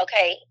like,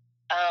 okay,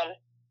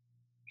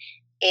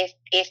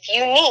 if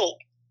you need,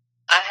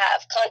 I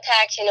have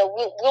contacts,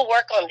 we'll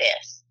work on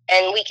this,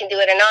 and we can do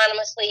it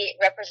anonymously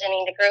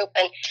representing the group.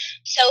 And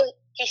so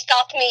he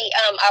stopped me.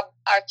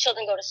 Our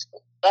children go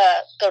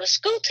to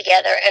school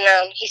together,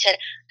 and he said,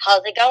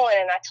 how's it going?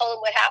 And I told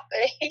him what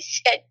happened. He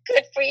said,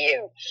 good for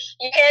you.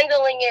 You're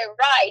handling it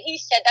right. He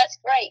said, that's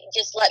great.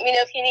 Just let me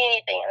know if you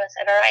need anything. And I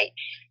said, all right.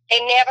 They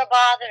never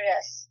bothered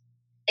us.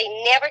 They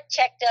never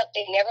checked up.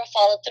 They never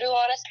followed through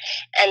on us.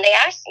 And they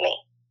asked me,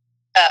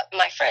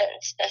 my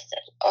friends, I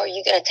said, are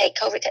you going to take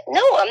COVID?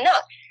 No, I'm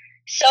not.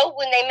 So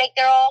when they make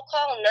their all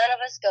call, none of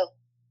us go.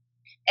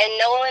 And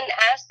no one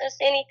asked us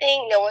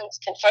anything. No one's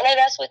confronted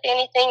us with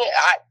anything.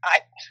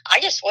 I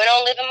just went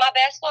on living my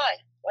best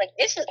life. Like,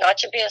 this is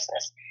not your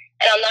business.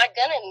 And I'm not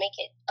going to make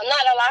it. I'm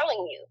not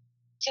allowing you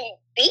to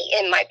be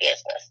in my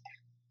business.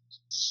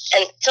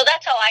 And so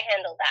that's how I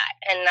handle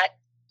that. And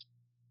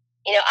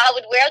I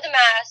would wear the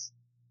mask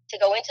to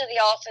go into the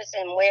office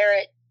and wear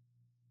it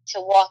to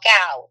walk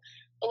out.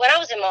 But when I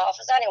was in my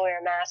office, I didn't wear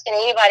a mask. And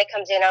anybody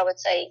comes in, I would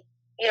say,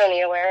 you don't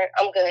need to wear it.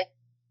 I'm good.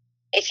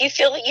 If you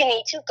feel that you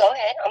need to, go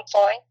ahead. I'm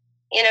fine,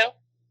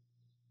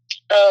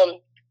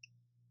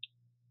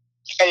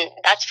 And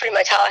that's pretty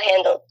much how I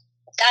handled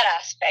that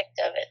aspect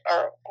of it,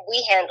 or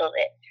we handled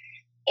it.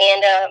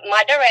 And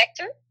my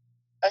director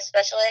of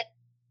special ed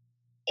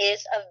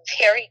is a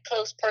very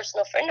close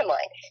personal friend of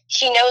mine.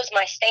 She knows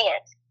my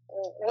stance.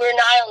 We're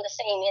not on the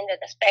same end of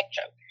the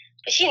spectrum,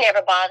 but she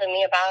never bothered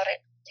me about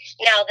it.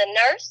 Now, the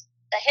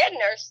head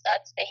nurse,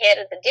 that's the head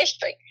of the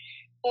district,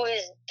 who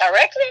is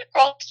directly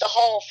across the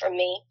hall from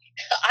me.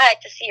 I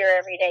had to see her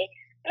every day.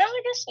 And I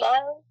would just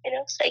smile,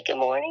 say good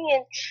morning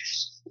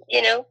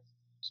and,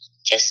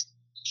 just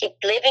keep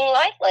living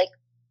life like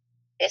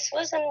this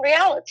wasn't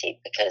reality,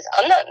 because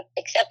I'm not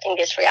accepting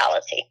this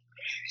reality.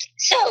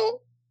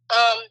 So,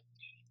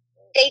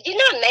 they did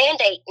not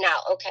mandate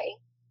now, okay.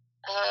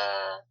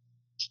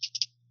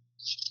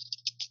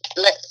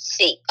 Let's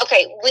see.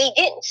 Okay, we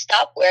didn't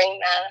stop wearing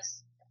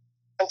masks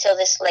until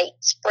this late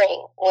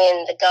spring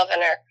when the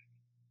governor,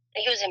 I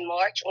think it was in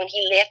March, when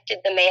he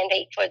lifted the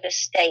mandate for the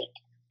state.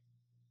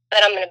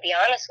 But I'm going to be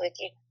honest with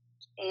you.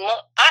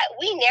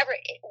 We never,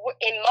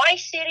 in my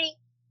city,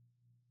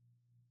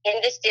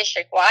 in this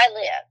district where I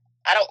live,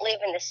 I don't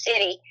live in the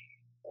city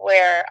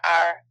where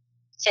our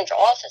central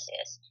office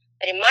is,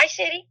 but in my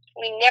city,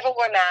 we never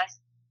wore masks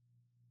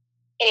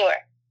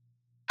anywhere.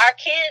 our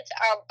kids,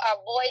 our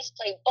boys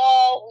played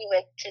ball. We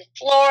went to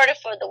Florida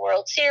for the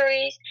World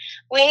Series.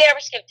 We never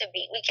skipped a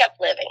beat. We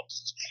kept living.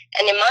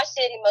 And in my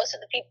city, most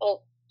of the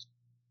people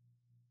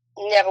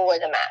never wore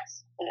the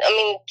mask. I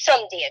mean,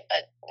 some did,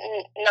 but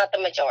not the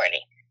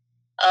majority.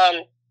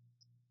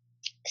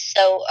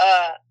 So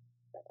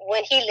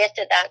when he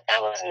lifted that,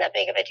 that wasn't that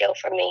big of a deal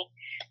for me.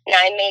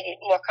 Now, it made it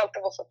more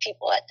comfortable for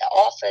people at the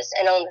office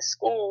and on the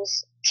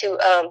schools to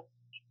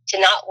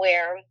not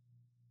wear them.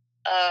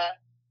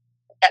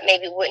 That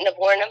maybe wouldn't have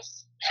worn them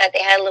had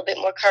they had a little bit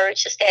more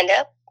courage to stand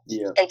up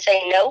and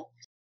say no.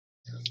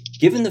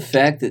 Given the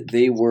fact that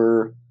they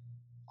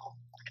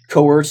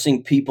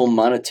coercing people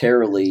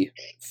monetarily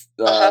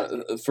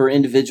for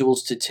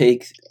individuals to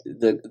take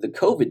the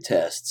COVID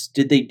tests,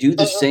 did they do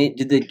the same?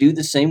 Did they do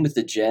the same with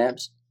the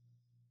jabs?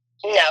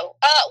 No.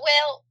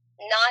 Well,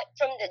 not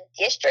from the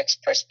district's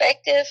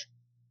perspective,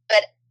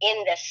 but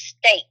in the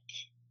state,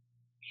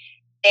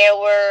 there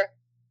were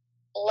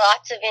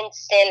lots of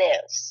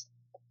incentives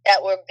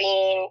that were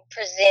being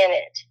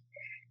presented,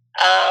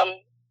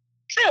 kind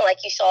of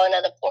like you saw in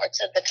other parts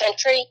of the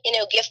country.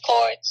 Gift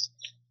cards,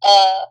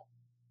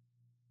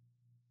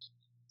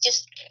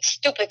 just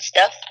stupid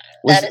stuff.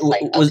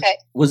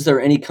 Was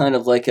there any kind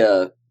of like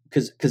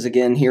because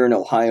again, here in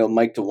Ohio,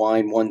 Mike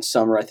DeWine one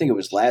summer, I think it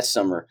was last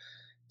summer,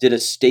 did a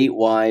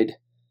statewide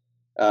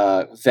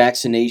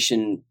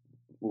vaccination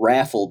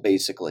raffle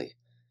basically,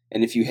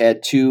 and if you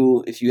had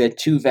two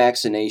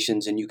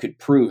vaccinations and you could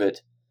prove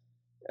it,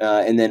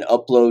 and then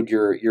upload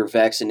your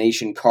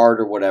vaccination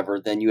card or whatever,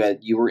 then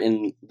you were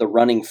in the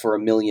running for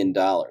 $1 million.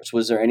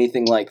 Was there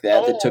anything like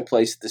that that took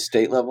place at the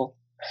state level?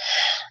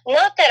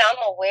 Not that I'm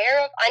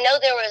aware of. I know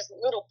there was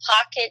little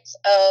pockets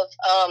of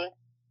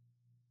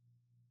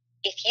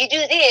if you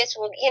do this,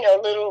 well,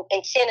 little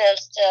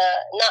incentives to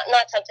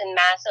not something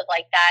massive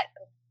like that.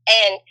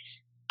 And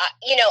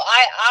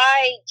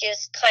I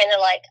just kind of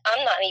like,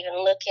 I'm not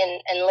even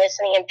looking and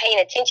listening and paying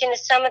attention to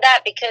some of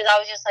that because I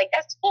was just like,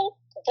 that's bull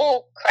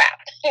crap.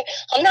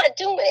 I'm not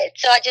doing it.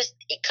 So I just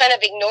kind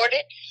of ignored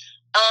it.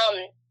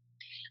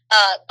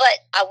 But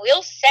I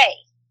will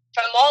say,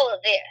 from all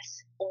of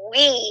this,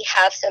 we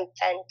have some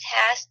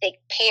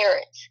fantastic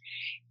parents,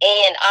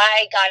 and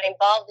I got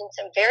involved in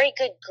some very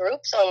good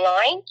groups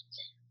online.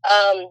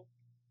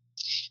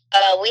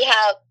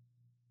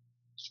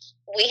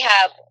 We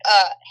have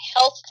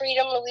Health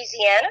Freedom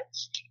Louisiana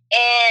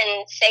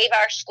and Save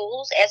Our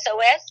Schools,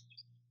 SOS.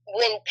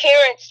 When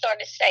parents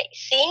started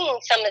seeing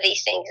some of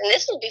these things, and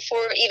this was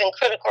before even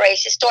critical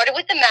race, it started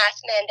with the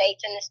mask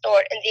mandates and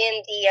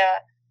then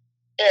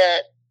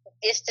the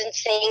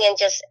distancing and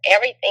just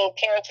everything.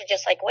 Parents are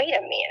just like, wait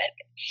a minute,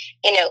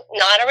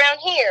 not around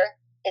here.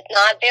 It's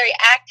not a very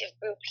active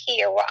group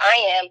here where I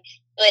am,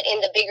 but in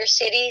the bigger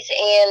cities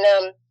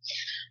and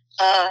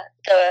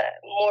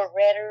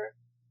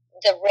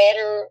the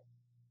redder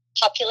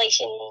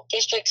population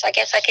districts, I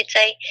guess I could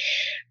say.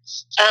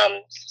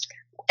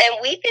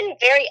 And we've been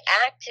very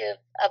active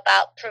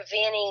about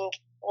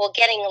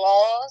getting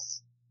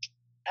laws.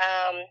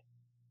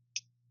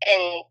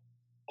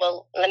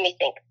 Let me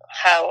think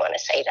how I want to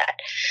say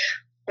that.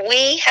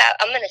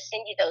 I'm going to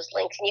send you those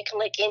links and you can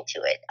look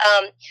into it.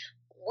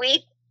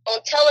 On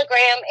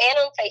Telegram and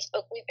on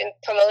Facebook, we've been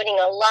promoting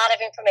a lot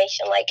of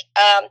information. Like,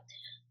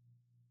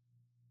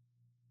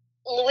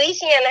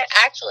 Louisiana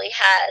actually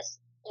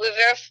we're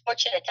very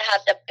fortunate to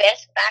have the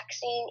best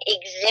vaccine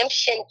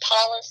exemption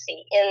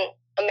policy in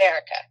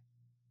America.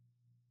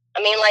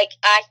 I mean, like,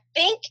 I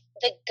think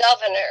the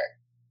governor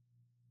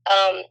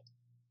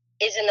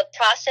is in the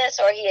process,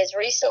 or he has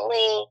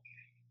recently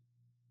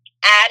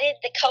added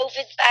the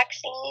COVID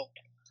vaccine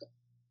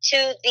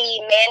to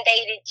the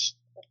mandated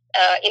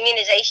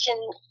immunization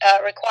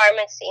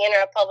requirements to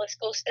enter a public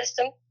school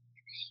system.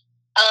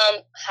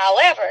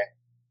 However,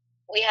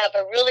 we have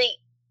a really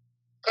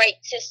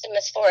great system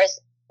as far as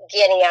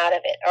getting out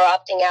of it or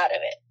opting out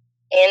of it.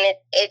 And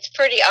it's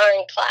pretty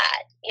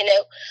ironclad, and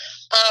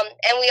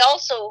we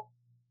also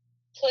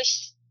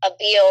pushed a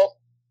bill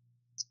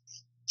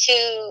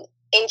to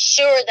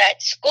ensure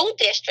that school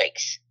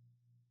districts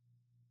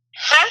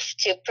have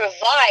to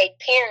provide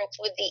parents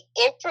with the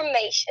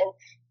information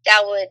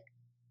that would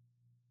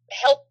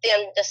help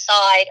them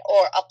decide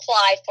or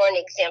apply for an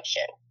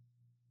exemption.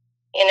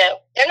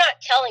 They're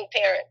not telling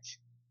parents,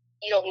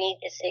 you don't need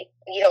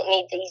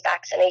these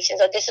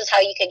vaccinations, or this is how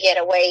you could get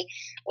away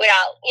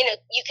without,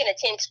 you can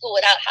attend school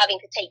without having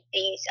to take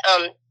these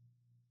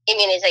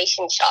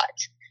immunization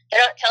shots.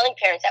 They're not telling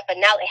parents that, but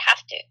now they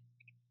have to.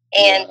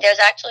 And we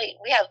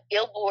have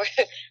billboards,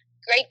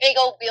 great big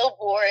old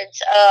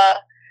billboards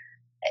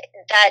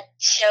that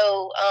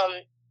show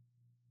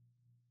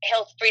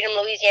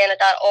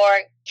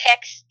healthfreedomlouisiana.org,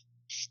 text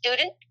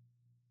student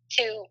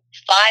to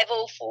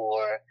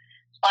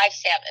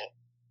 50457.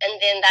 And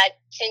then that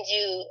sends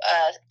you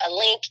a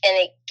link, and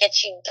it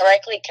gets you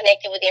directly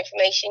connected with the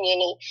information you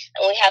need.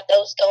 And we have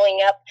those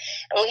going up,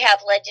 and we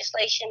have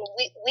legislation.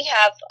 We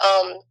have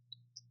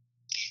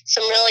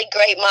some really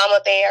great mama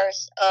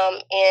bears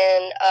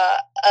in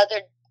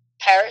other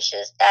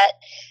parishes that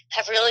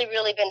have really,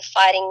 really been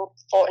fighting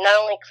for not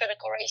only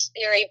critical race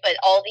theory, but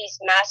all these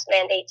mask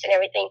mandates and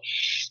everything.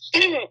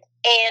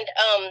 And,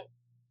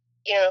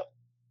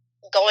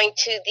 going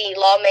to the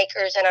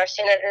lawmakers and our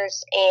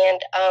senators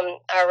and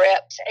our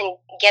reps and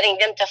getting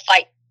them to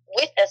fight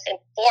with us and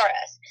for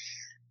us.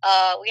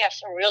 We have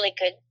some really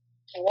good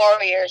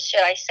warriors,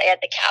 should I say, at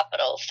the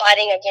Capitol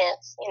fighting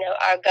against,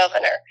 our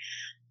governor.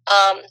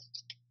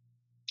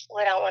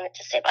 What I wanted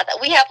to say about that,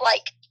 we have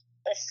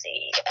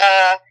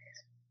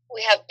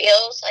we have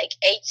bills like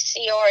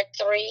HCR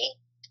 3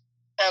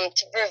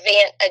 to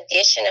prevent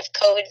addition of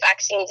COVID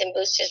vaccines and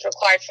boosters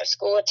required for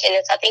school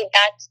attendance. I think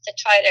that's to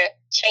try to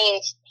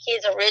change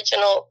his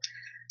original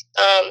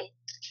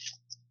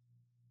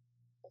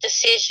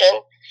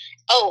decision.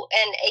 Oh,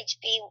 and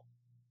HB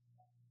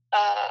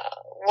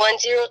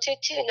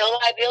 1022, no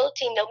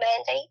liability, no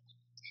mandate.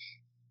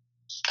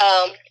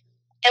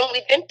 And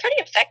we've been pretty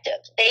effective.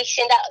 They've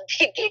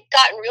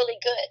gotten really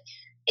good.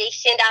 They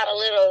send out a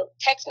little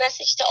text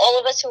message to all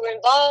of us who were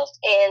involved,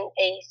 and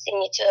they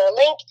send you to a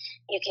link.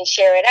 You can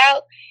share it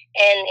out,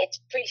 and it's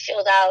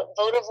pre-filled out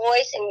voter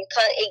voice, and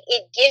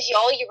it gives you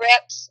all your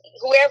reps,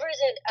 whoever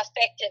is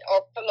affected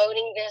or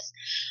promoting this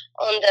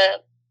on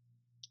the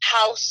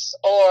House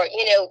or,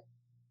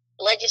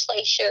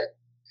 legislature,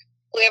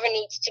 whoever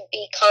needs to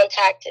be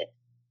contacted,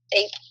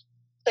 they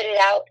put it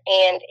out,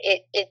 and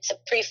it's a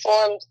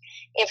preformed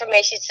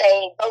information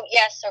saying vote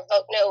yes or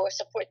vote no or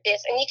support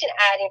this, and you can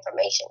add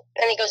information,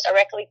 and it goes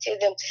directly to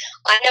them.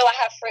 I know I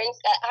have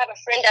a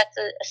friend that's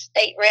a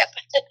state rep.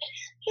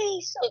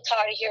 He's so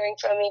tired of hearing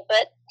from me,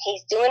 but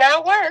he's doing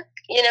our work.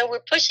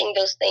 We're pushing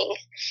those things,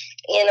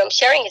 and I'm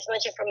sharing as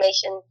much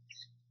information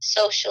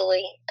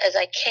socially as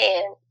I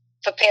can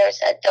for parents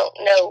that don't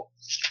know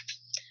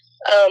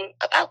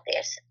about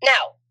this.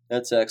 Now,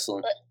 that's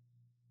excellent.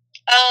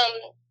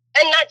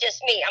 And not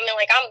just me. I mean,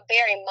 I'm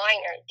very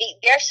minor.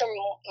 There's some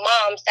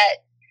moms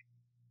that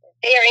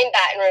they're in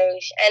Baton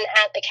Rouge and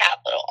at the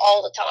Capitol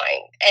all the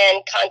time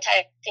and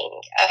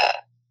contacting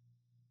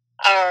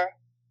our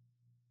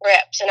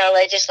reps and our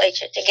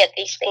legislature to get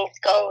these things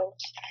going.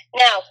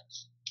 Now,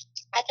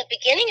 at the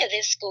beginning of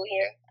this school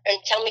year, and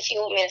tell me if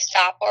you want me to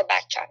stop or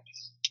backtrack.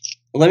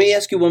 Let me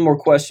ask you one more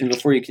question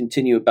before you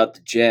continue about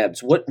the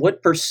jabs.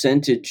 What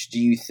percentage do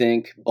you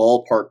think,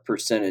 ballpark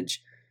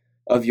percentage,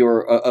 of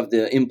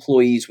the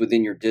employees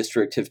within your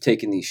district have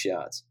taken these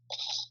shots?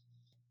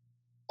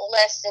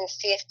 Less than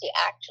 50,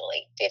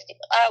 actually. 50.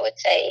 I would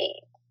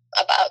say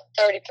about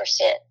 30%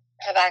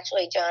 have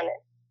actually done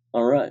it.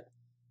 All right.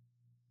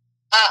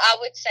 I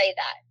would say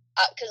that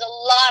because a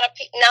lot of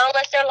people, now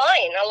unless they're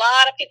lying, a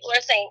lot of people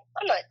are saying,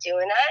 "I'm not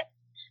doing that,"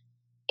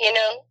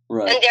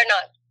 right. And they're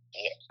not.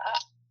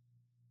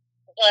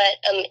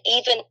 But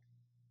even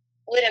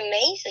what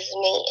amazes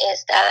me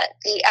is that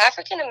the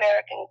African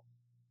American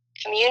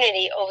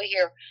community over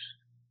here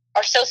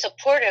are so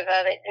supportive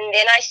of it, and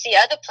then I see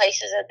other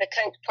places of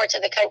parts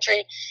of the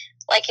country,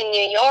 like in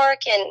New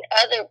York and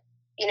other,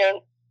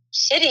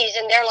 cities,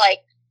 and they're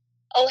like,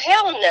 "Oh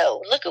hell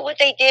no! Look at what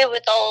they did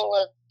with all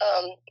of,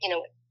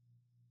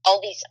 all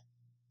these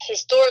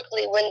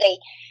historically when they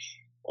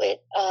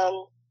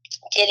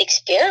did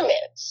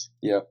experiments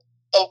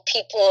on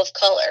people of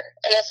color,"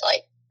 and it's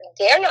like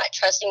they're not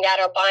trusting that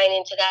or buying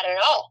into that at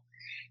all.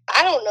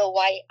 I don't know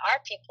why our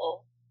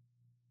people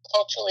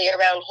culturally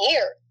around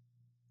here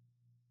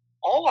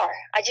are.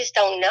 I just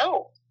don't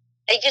know.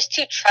 They're just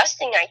too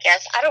trusting, I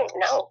guess. I don't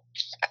know.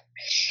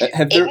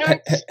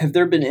 Have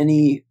there been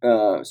any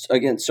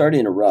again, sorry to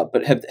interrupt,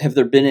 but have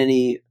there been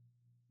any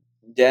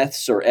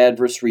deaths or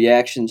adverse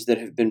reactions that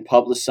have been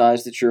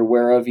publicized that you're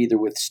aware of, either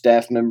with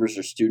staff members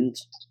or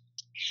students?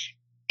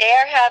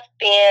 There have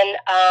been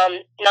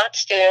not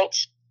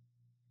students,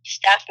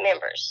 staff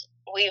members.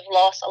 We've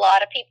lost a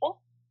lot of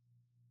people.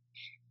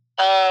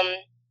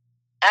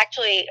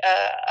 Actually,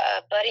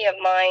 a buddy of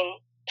mine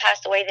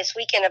passed away this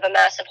weekend of a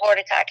massive heart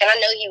attack, and I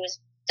know he was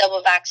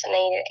double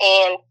vaccinated,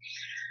 and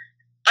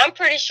I'm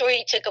pretty sure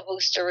he took a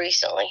booster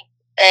recently.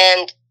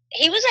 And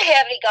he was a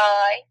heavy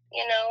guy,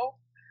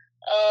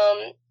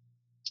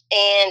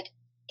 and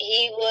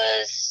he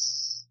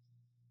was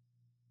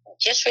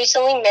just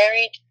recently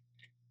married,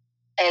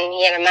 and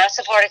he had a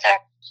massive heart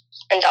attack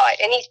and died.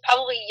 And he's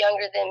probably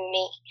younger than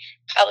me,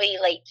 probably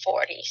late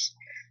 40s.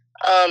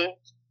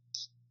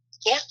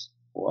 Yeah.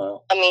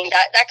 Wow. I mean,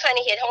 that kind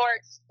of hit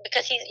hard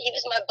because he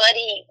was my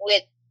buddy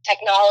with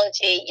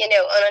technology,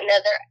 on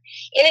another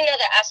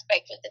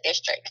aspect of the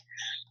district.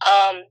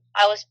 I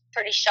was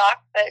pretty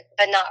shocked,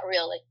 but not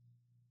really.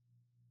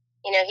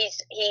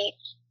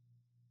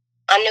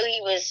 I knew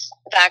he was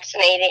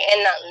vaccinated,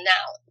 and not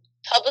now.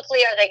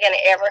 Publicly, are they going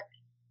to ever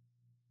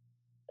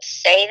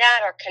say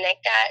that or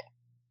connect that?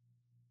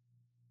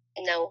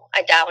 No,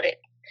 I doubt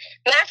it.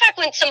 Matter of fact,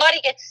 when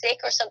somebody gets sick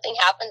or something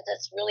happens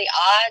that's really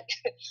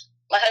odd,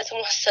 my husband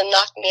wants to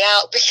knock me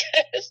out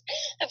because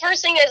the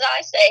first thing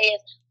I say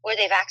is, were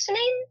they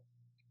vaccinated?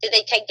 Did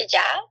they take the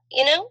jab?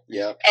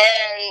 Yeah.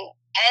 And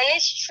And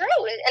it's true.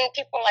 And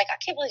people are like, I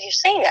can't believe you're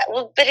saying that.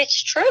 Well, but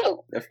it's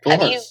true. Of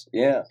course,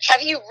 yeah.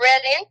 Have you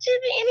read into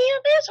any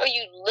of this? Are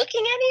you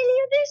looking at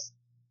any of this?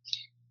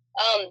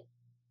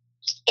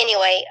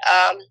 Anyway,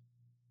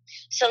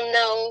 so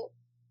no,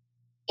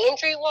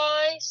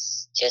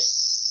 injury-wise,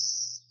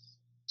 just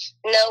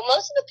no.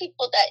 Most of the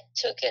people that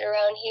took it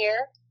around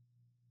here,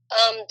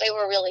 they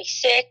were really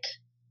sick,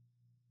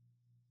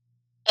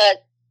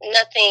 but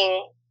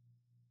nothing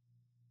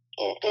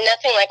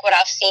like what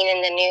I've seen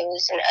in the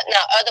news. And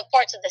now other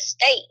parts of the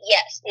state,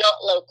 yes,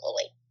 not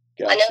locally.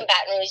 Gotcha. I know in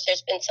Baton Rouge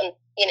there's been some,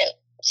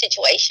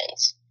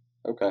 situations.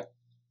 Okay.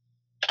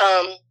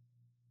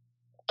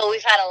 But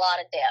we've had a lot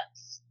of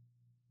deaths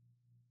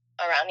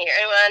around here.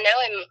 And I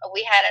know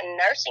we had a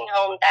nursing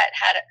home that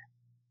had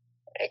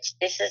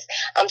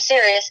I'm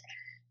serious.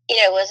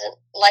 It wasn't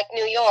like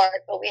New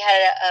York, but we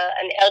had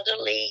an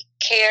elderly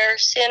care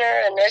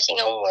center, a nursing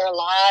home where a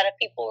lot of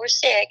people were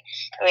sick.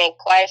 I mean,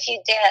 quite a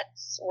few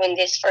deaths when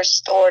this first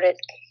started.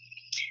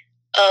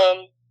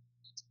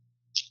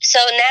 So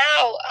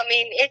now, I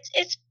mean,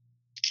 it's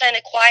kind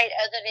of quiet,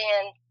 other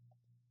than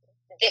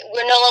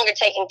we're no longer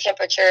taking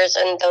temperatures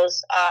and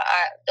those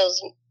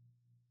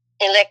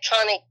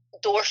electronic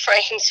door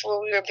frames where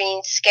we were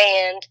being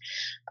scanned.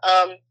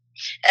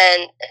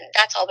 And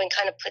that's all been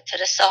kind of put to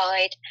the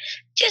side.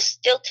 Just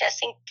still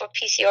testing for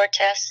PCR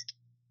tests.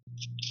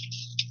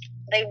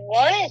 They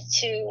wanted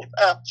to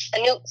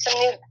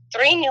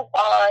 3 new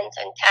bonds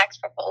and tax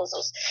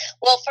proposals.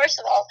 Well, first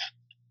of all,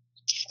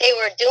 they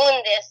were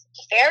doing this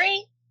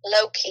very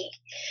low key,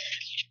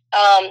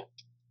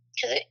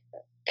 because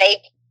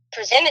they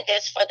presented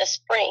this for the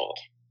spring,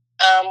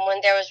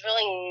 when there was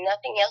really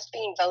nothing else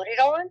being voted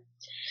on.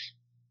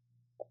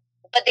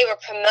 But they were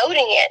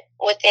promoting it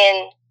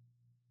within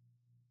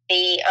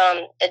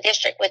the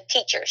district with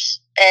teachers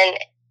and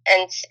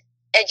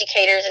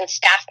educators and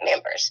staff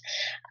members.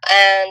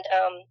 And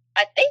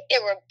I think they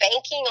were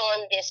banking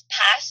on this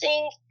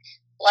passing,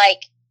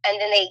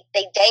 and then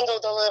they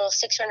dangled a little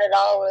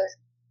 $600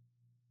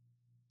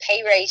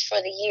 pay raise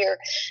for the year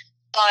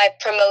by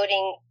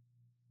promoting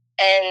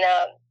and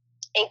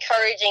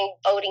encouraging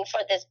voting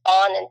for this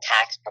bond and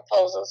tax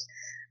proposals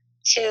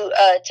to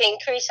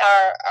increase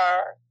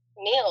our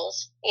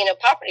meals,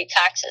 property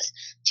taxes,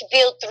 to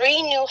build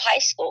 3 new high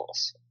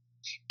schools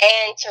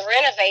and to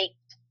renovate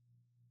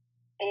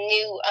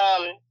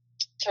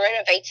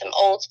some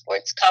old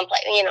sports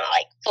complex,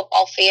 like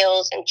football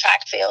fields and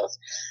track fields,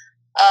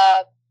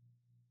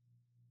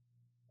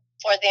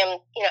 for them,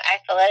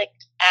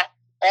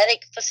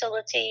 athletic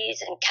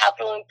facilities and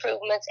capital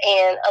improvements,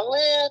 and a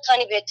little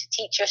tiny bit to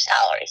teacher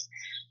salaries.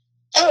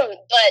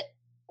 But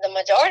the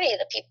majority of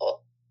the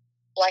people,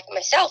 like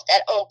myself,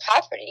 that own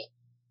property,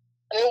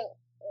 I mean,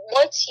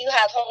 once you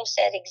have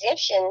homestead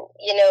exemption,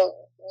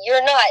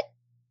 you're not.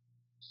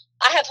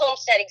 I have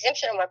homestead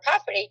exemption on my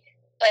property,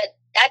 but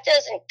that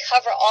doesn't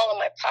cover all of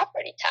my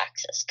property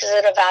taxes because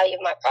of the value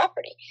of my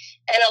property.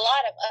 And a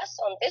lot of us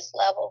on this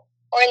level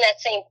are in that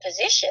same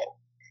position.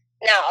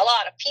 Now, a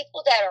lot of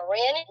people that are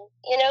renting,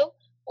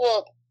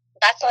 well,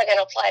 that's not going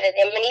to apply to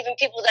them. And even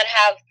people that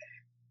have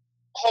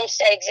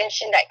homestead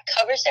exemption that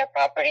covers their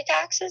property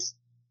taxes,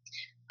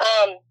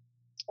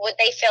 what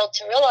they fail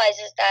to realize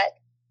is that,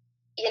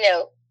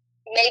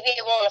 maybe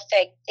it won't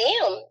affect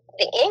them,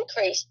 the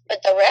increase,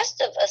 but the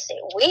rest of us,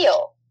 it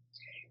will.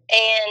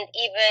 And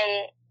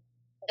even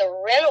the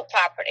rental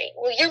property,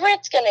 well, your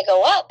rent's going to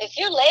go up. If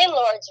your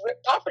landlord's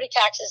property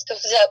taxes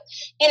goes up,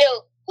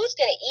 who's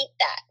going to eat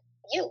that?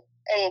 You.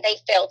 And they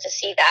failed to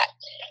see that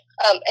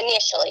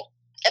initially.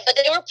 But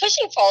they were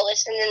pushing for all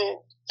this, and then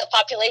the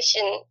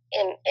population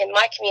in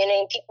my community,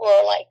 and people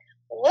were like,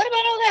 what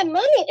about all that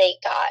money they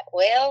got?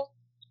 Well,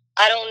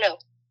 I don't know.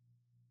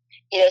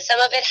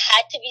 Some of it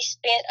had to be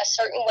spent a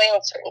certain way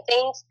on certain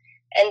things,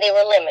 and they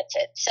were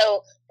limited.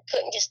 So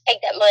couldn't just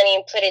take that money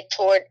and put it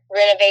toward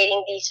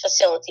renovating these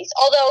facilities.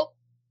 Although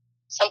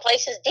some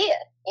places did,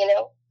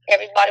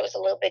 everybody was a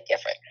little bit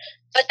different.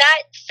 But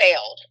that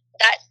failed.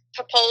 That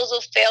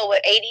proposal failed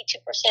with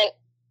 82%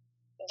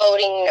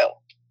 voting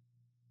no.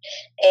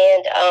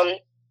 And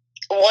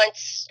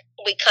once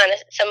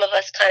some of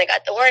us kind of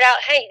got the word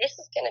out, hey, this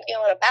is going to be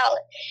on a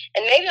ballot.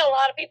 And maybe a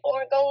lot of people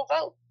are going to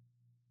vote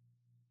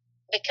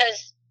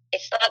because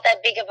it's not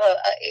that big of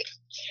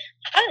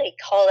how do they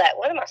call that?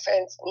 One of my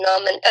friends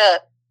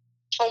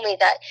told me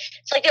that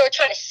it's like they were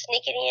trying to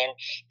sneak it in,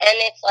 and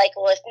it's like,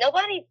 well, if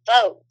nobody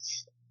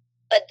votes,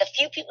 but the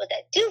few people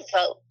that do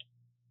vote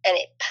and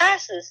it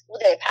passes, well,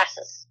 then it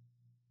passes.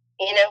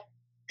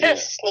 Kind of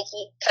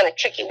sneaky, kind of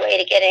tricky way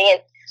to get it in,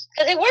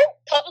 because they weren't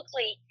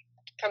publicly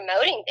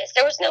promoting this.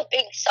 There was no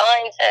big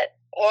signs that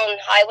on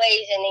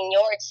highways and in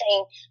yards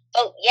saying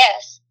vote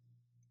yes,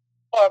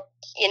 or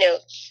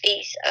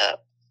these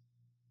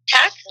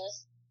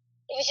taxes.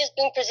 It was just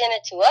being presented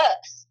to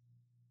us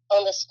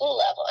on the school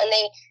level, and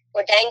they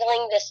were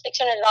dangling this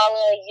 $600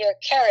 a year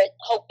carrot,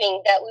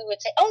 hoping that we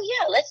would say, oh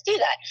yeah, let's do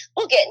that.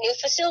 We'll get new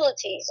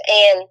facilities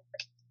and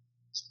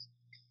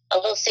a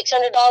little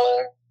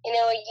 $600 a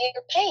year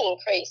pay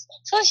increase.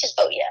 So let's just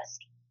vote yes.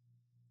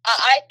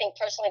 I think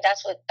personally that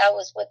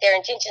was what their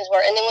intentions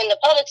were. And then when the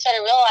public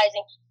started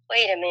realizing,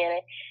 wait a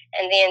minute,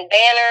 and then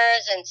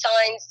banners and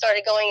signs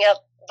started going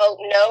up, vote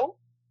no.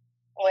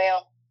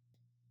 Well,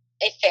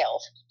 it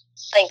failed.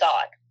 Thank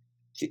God.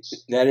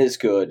 That is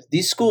good.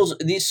 These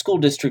school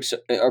districts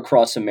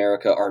across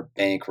America are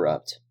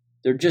bankrupt.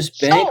 They're just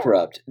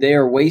bankrupt. They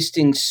are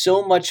wasting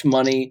so much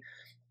money.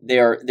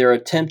 They're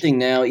attempting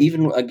now,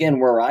 even again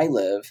where I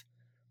live,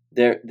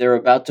 they're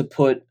about to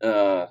put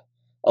a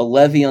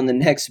levy on the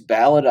next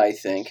ballot, I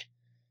think,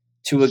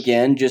 to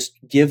again just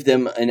give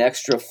them an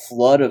extra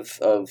flood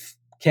of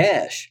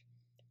cash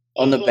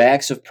on the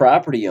backs of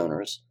property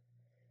owners.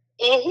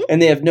 Mm-hmm.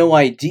 And they have no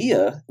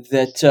idea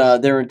that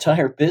their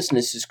entire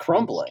business is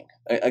crumbling.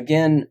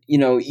 Again,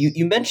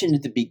 you mentioned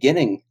at the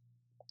beginning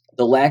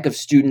the lack of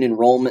student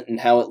enrollment and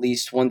how at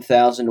least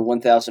 1,000 to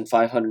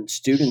 1,500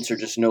 students are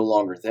just no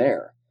longer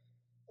there.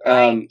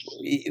 Right.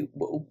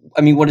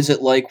 I mean, what is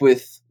it like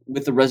with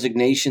the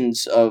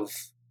resignations of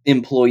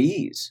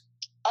employees?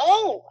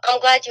 Oh, I'm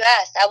glad you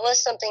asked. That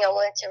was something I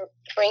wanted to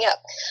bring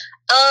up.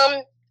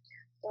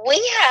 We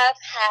have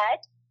had,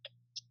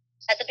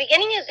 at the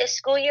beginning of this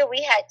school year,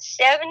 we had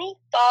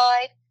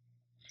 75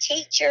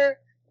 teacher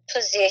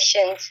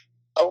positions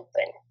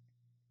open.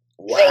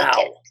 Wow.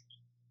 Vacant.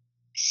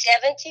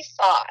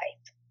 75.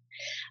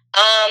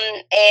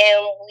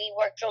 And we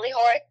worked really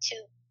hard to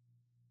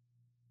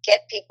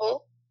get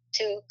people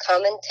to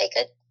come and take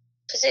a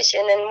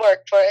position and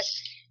work for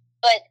us.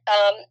 But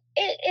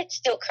it's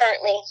still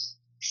currently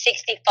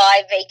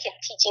 65 vacant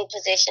teaching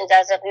positions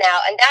as of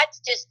now. And that's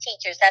just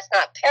teachers. That's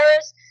not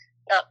paras,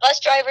 not bus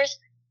drivers,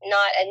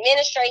 not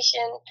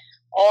administration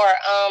or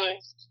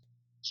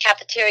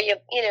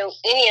cafeteria,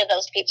 any of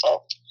those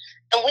people.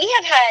 And we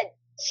have had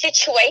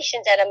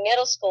situations at a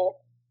middle school.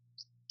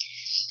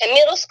 And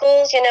middle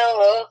schools,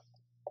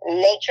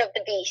 nature of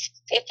the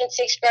beast. 5th and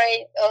 6th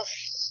grade,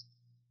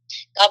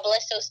 God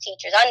bless those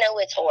teachers. I know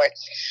it's hard.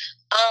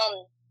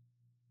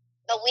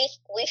 But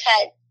we've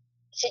had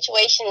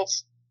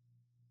situations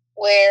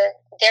where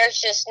there's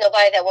just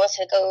nobody that wants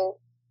to go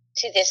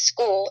to this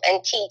school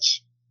and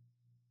teach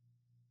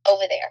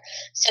over there.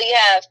 So you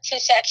have 2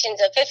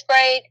 sections of 5th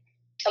grade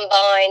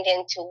combined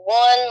into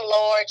one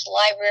large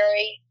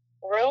library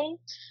room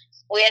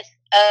with,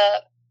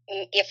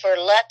 if we're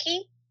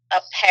lucky,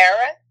 a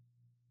para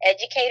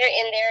educator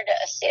in there to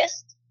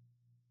assist,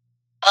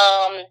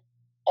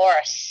 or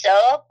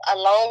a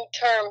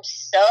long-term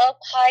sub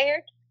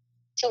hired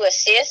to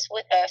assist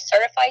with a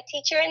certified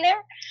teacher in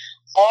there,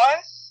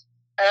 or,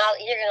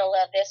 you're going to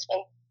love this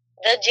one,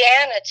 the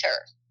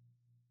janitor.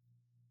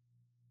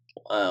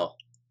 Wow.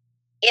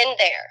 In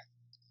there,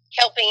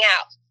 helping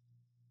out.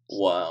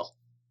 Wow.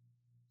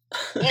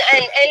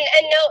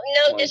 and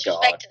no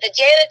disrespect to the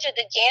janitor.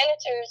 The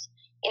janitors,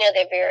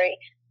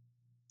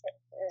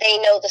 they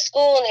know the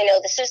school and they know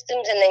the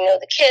systems and they know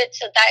the kids.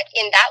 So that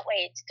in that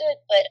way it's good.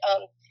 But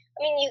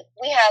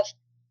we have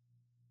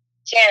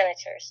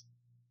janitors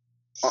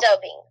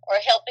subbing or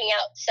helping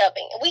out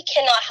subbing. We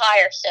cannot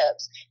hire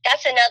subs.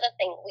 That's another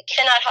thing. We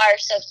cannot hire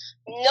subs.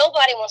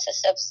 Nobody wants a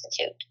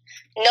substitute.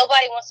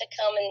 Nobody wants to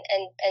come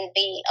and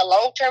be a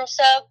long-term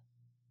sub,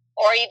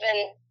 or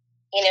even,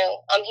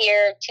 I'm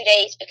here 2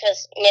 days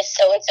because Miss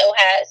So-and-so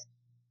has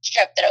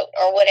strep throat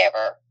or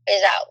whatever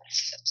is out.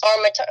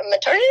 Or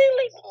maternity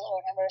leave.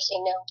 Lord have mercy,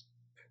 no.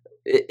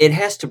 It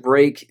has to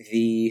break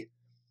the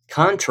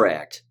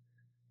contract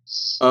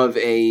of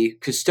a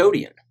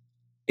custodian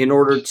in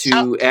order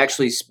to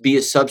actually be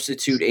a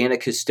substitute and a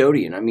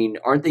custodian. I mean,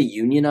 aren't they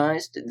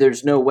unionized?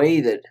 There's no way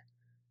that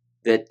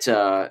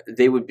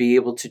they would be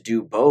able to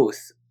do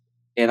both,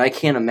 and I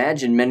can't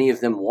imagine many of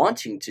them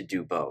wanting to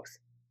do both.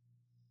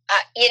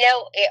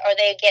 Are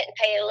they getting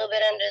paid a little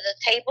bit under the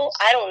table?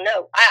 I don't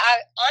know.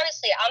 I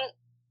honestly, I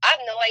have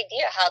no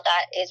idea how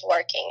that is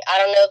working. I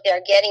don't know if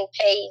they're getting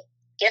paid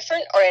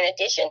different or in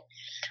addition.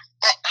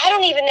 I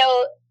don't even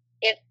know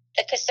if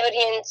the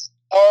custodians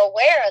are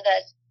aware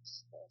that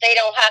they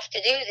don't have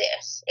to do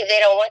this if they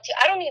don't want to.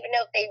 I don't even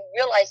know if they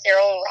realize their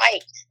own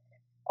rights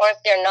or if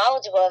they're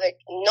knowledgeable of it.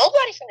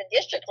 Nobody from the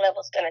district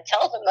level is going to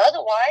tell them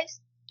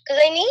otherwise because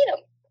they need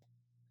them.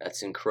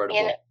 That's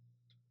incredible.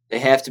 They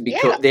have to be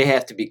they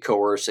have to be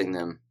coercing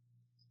them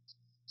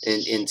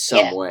in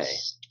some way.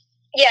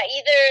 Yeah,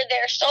 either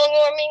they're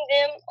strong-arming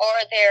them or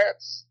they're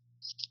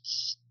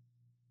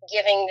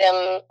giving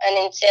them an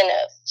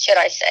incentive, should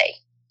I say,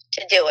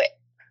 to do it.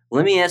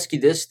 Let me ask you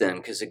this then,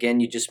 because again,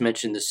 you just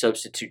mentioned the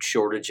substitute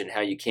shortage and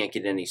how you can't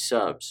get any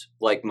subs,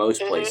 like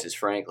most places,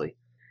 frankly.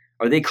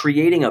 Are they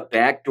creating a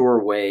backdoor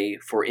way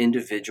for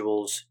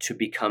individuals to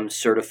become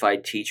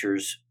certified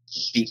teachers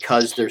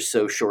because they're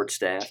so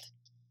short-staffed?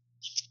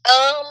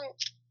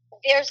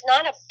 There's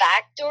not a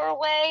backdoor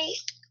way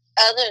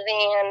other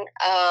than,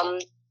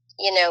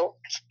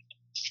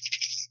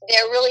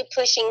 they're really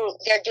pushing,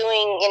 they're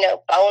doing,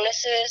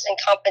 bonuses and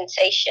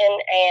compensation,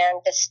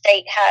 and the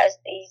state has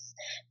these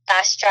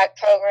fast track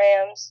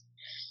programs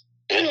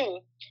for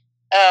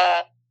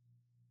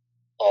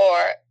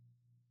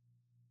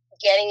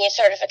getting your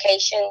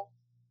certification.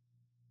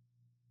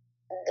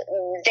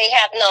 they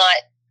have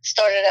not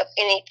started up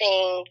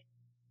anything,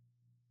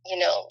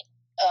 an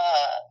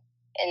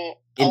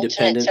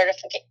alternate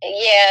certification.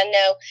 Yeah,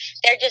 no,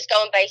 they're just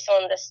going based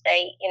on the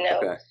state,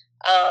 Okay.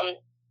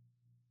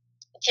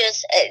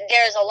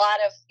 There's a lot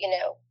of,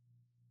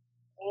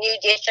 new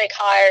district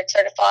hired,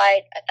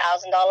 certified,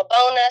 $1,000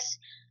 bonus,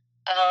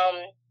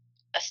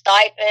 a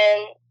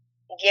stipend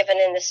given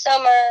in the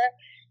summer,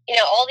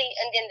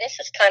 and then this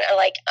is kind of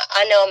like,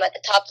 I know I'm at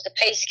the top of the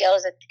pay scale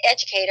as an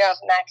educator,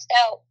 I've maxed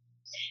out,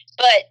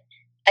 but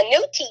a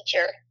new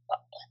teacher,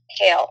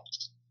 hell,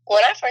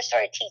 when I first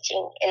started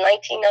teaching in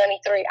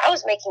 1993, I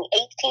was making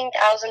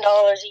 $18,000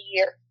 a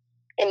year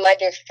in my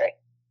district.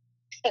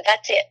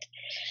 That's it.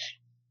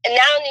 And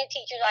now new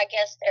teachers, I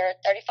guess they're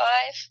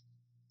 35.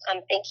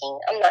 I'm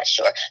not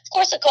sure. Of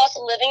course, the cost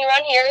of living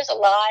around here is a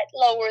lot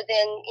lower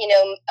than,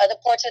 other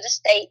parts of the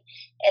state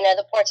and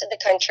other parts of the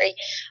country.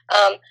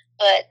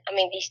 But I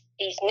mean, these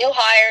new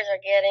hires are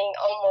getting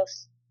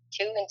almost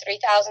 $2,000 and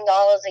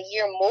 $3,000 a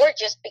year more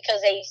just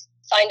because they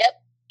signed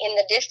up in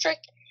the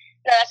district.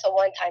 Now, that's a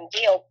one-time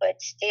deal,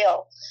 but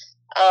still.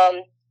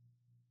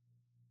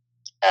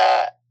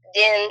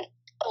 Then,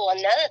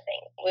 another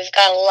thing, we've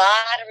got a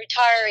lot of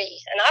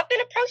retirees, and I've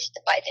been approached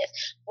by this.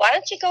 Why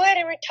don't you go ahead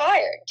and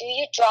retire? Do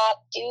your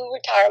drop, do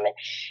retirement,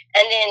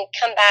 and then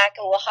come back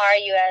and we'll hire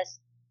you as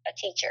a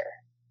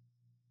teacher.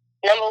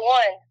 Number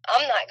one,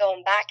 I'm not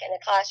going back in the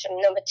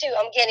classroom. Number two,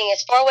 I'm getting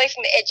as far away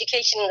from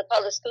education in the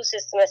public school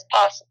system as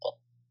possible.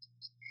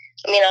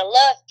 I mean, I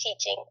love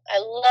teaching. I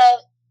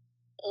love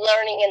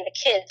learning in the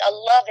kids. I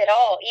love it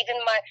all.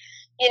 Even my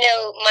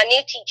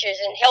new teachers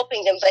and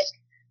helping them. But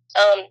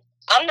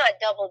I'm not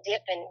double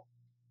dipping,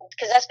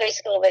 because that's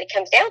basically what it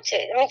comes down to.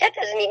 I mean, that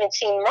doesn't even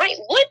seem right.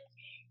 What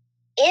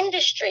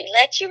industry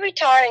lets you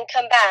retire and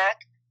come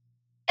back,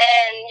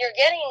 and you're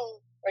getting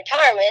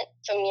retirement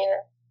from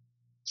your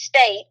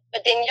state,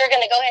 but then you're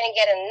going to go ahead and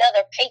get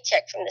another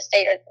paycheck from the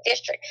state or the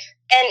district,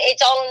 and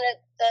it's all in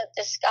the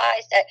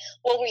disguise that,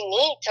 well, we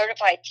need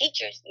certified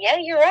teachers. Yeah,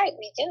 you're right,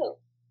 we do,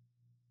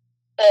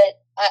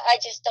 but I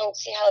just don't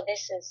see how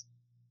this is,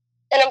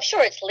 and I'm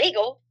sure it's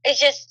legal. It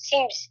just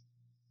seems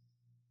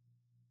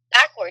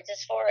backwards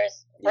as far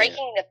as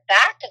breaking the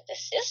back of the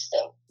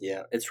system.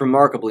 Yeah, it's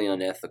remarkably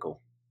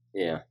unethical.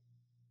 Yeah,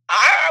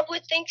 I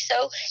would think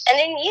so. And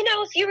then,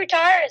 if you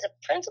retire as a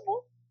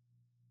principal,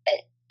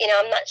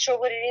 I'm not sure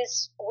what it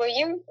is where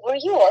you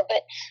are,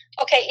 but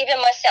okay,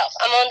 even myself,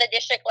 I'm on the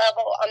district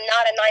level. I'm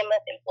not a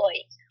 9-month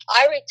employee.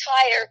 I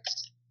retire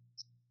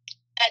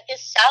at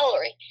this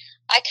salary.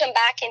 I come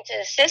back into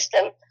the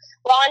system.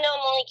 Well, I know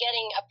I'm only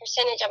getting a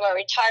percentage of my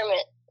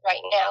retirement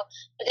right now,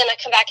 but then I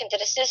come back into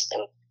the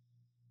system.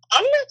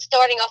 I'm not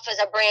starting off as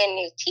a brand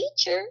new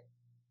teacher.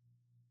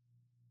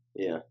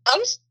 Yeah.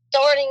 I'm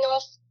starting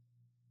off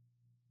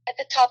at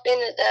the top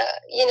end of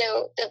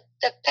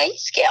the pay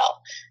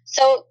scale.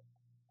 So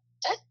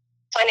that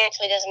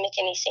financially doesn't make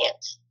any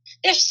sense.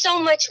 There's so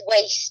much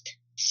waste,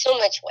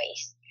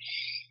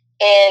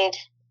 and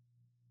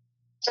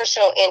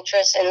personal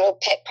interests and little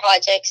pet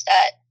projects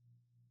that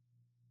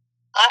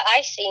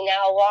I see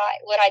now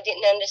what I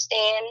didn't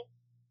understand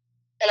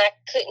and I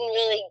couldn't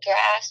really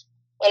grasp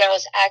when I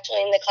was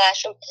actually in the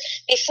classroom.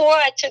 Before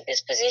I took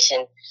this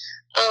position,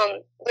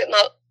 with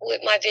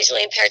my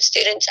visually impaired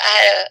students, I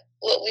had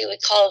what we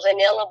would call a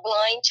vanilla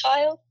blind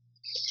child,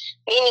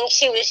 meaning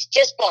she was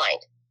just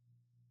blind.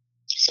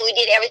 So we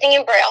did everything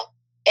in Braille,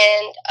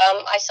 and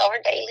I saw her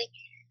daily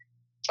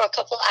for a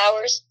couple of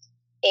hours.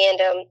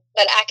 And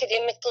but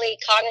academically,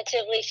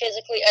 cognitively,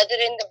 physically, other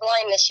than the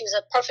blindness, she was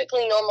a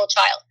perfectly normal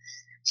child.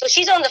 So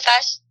she's on the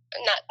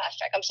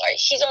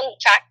she's on the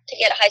track to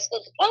get a high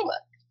school diploma.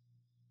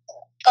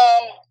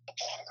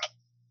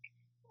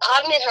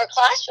 I'm in her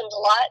classrooms a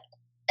lot,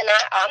 and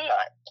I'm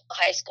not a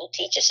high school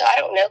teacher, so I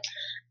don't know.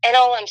 And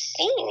all I'm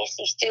seeing is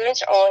these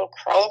students are on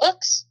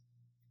Chromebooks,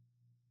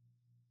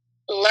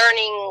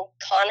 learning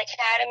Khan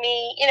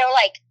Academy.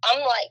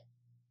 I'm like,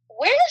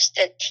 where's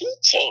the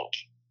teaching?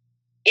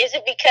 Is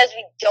it because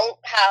we don't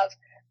have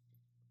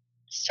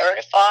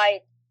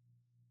certified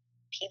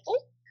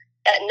people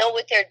that know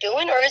what they're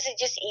doing, or is it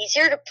just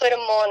easier to put them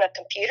on a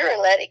computer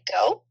and let it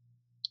go?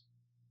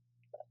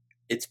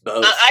 It's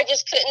both. I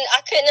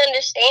couldn't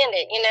understand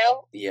it,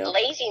 Yeah.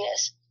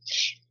 Laziness.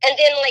 And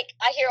then,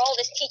 I hear all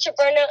this teacher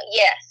burnout.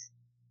 Yes,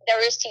 there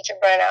is teacher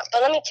burnout.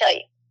 But let me tell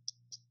you,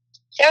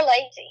 they're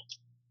lazy.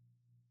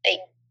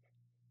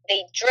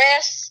 They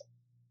dress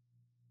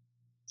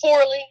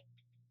poorly.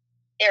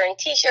 They're in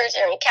T-shirts,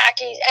 they're in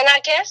khakis. And I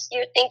guess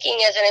you're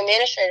thinking as an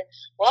administrator,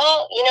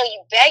 well,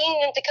 you're begging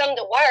them to come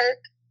to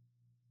work.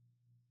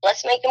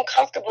 Let's make them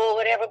comfortable or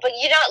whatever. But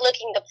you're not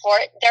looking the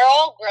part. They're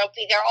all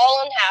grumpy. They're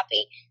all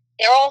unhappy.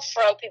 They're all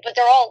frumpy, but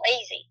they're all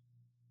lazy.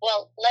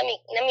 Well, let me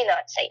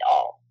not say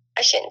all.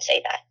 I shouldn't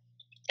say that.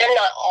 They're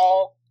not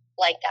all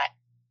like that,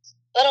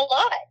 but a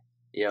lot.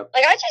 Yep.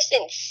 I just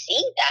didn't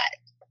see that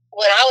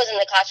when I was in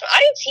the classroom. I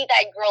didn't see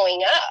that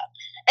growing up.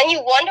 And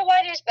you wonder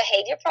why there's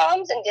behavior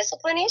problems and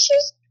discipline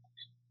issues.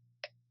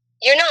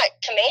 You're not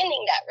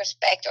commanding that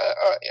respect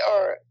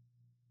or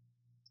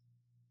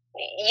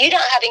you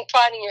not having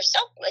pride in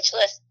yourself, much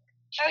less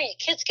how are your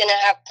kids going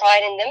to have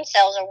pride in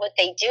themselves or what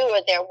they do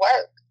or their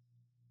work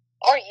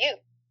or you?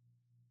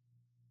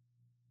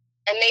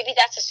 And maybe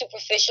that's a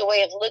superficial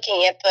way of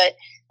looking at it, but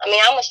I mean,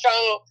 I'm a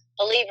strong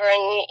believer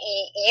in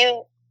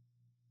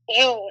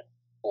you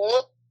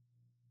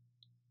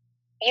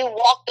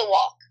walk the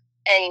walk,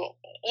 and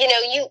I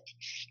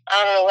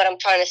don't know what I'm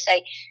trying to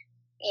say.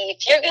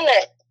 If you're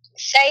gonna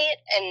say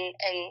it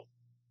and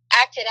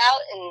act it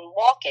out and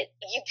walk it,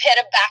 you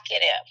better back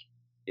it up.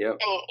 Yep.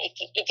 And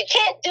if you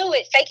can't do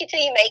it, fake it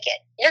till you make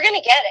it. You're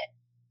gonna get it.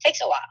 It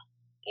takes a while.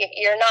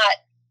 You're not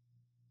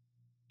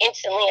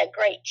instantly a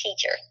great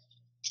teacher.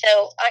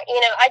 So I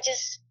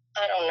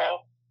don't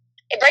know.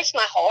 It breaks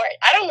my heart.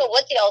 I don't know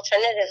what the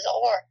alternatives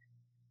are.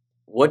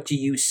 What do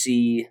you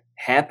see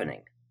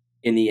happening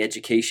in the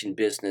education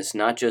business,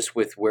 not just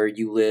with where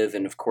you live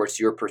and, of course,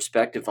 your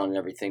perspective on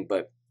everything,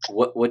 but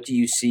what do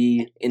you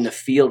see in the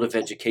field of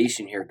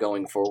education here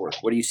going forward?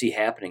 What do you see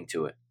happening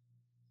to it?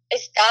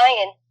 It's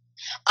dying.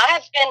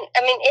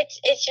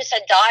 It's just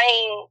a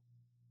dying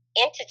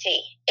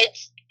entity.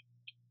 It's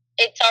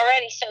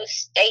already so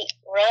state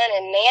run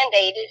and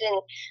mandated,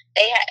 and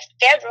they have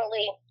federal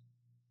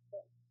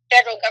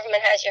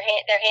government has their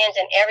hands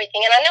in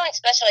everything. And I know in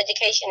special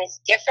education it's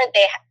different.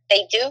 They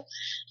do,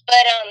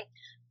 but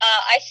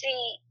I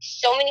see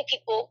so many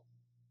people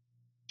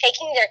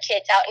taking their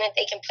kids out, and if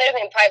they can put them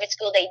in private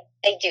school, they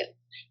do.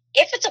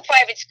 If it's a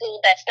private school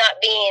that's not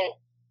being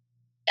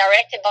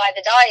directed by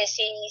the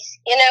diocese,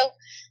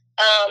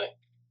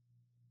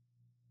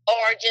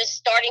 or just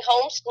starting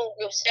homeschool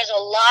groups. There's a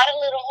lot of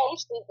little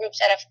homeschool groups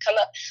that have come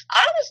up.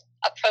 I was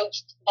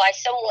approached by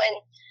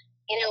someone,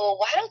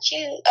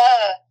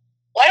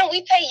 why don't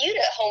we pay you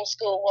to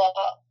homeschool? Well,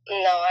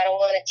 no, I don't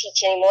want to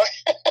teach anymore.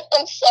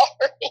 I'm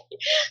sorry.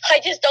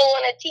 I just don't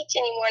want to teach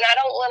anymore, and I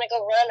don't want to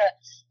go run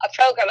a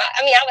program.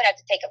 I would have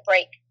to take a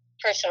break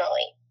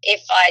personally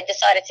if I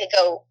decided to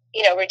go,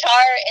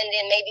 retire and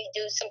then maybe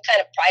do some kind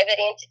of private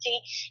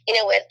entity,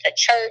 with a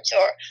church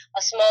or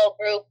a small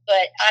group.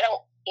 But I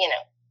don't,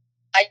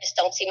 I just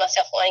don't see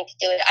myself wanting to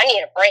do it. I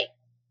need a break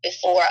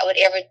before I would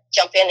ever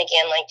jump in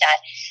again like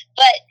that.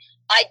 But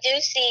I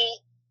do see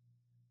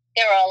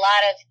there are a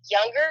lot of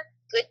younger,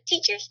 good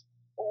teachers.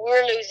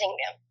 We're losing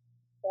them.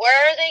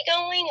 Where are they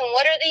going and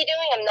what are they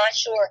doing? I'm not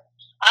sure.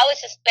 I would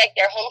suspect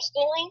they're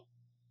homeschooling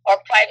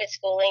or private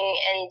schooling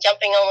and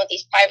jumping on with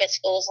these private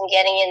schools and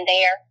getting in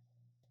there.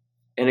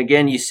 And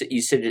again, you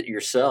said it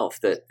yourself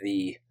that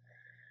the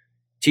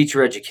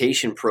teacher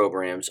education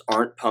programs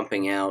aren't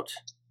pumping out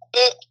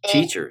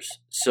teachers.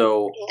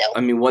 So,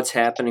 nope. What's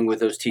happening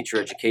with those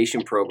teacher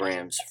education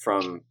programs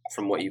from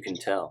what you can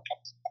tell?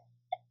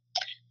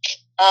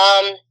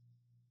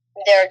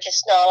 There are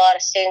just not a lot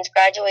of students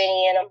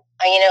graduating in them.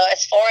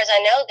 As far as I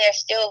know,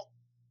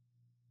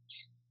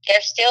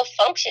 they're still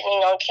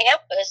functioning on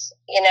campus.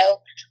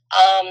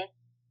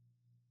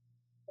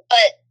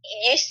 But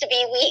it used to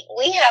be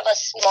we have a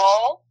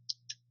small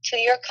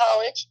 2-year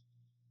college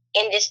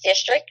in this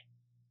district,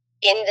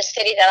 in the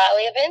city that I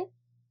live in.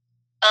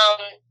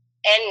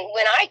 And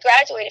when I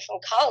graduated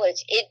from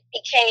college,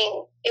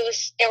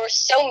 there were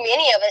so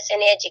many of us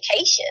in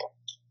education.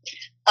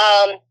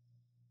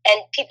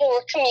 And people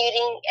were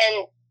commuting,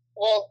 and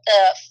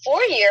the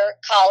 4-year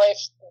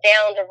college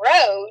down the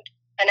road,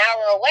 an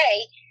hour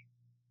away,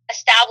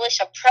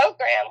 established a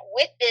program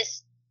with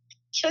this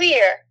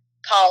 2-year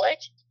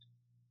college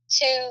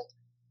to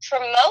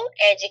promote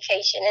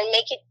education and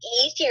make it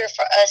easier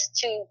for us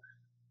to,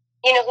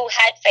 who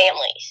had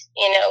families,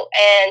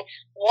 and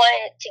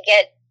wanted to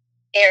get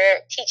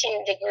their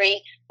teaching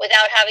degree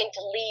without having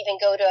to leave and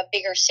go to a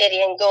bigger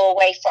city and go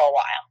away for a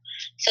while.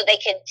 So they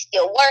could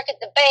still work at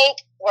the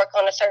bank, work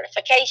on a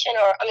certification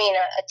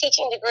a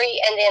teaching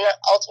degree, and then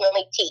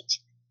ultimately teach.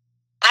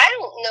 I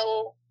don't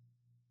know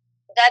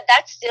that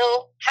that's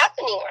still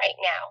happening right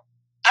now.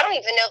 I don't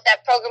even know if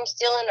that program's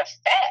still in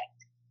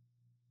effect.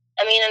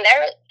 And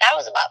that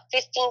was about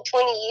 15,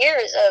 20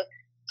 years of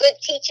good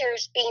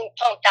teachers being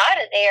pumped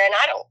out of there, and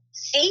I don't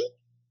see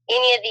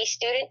any of these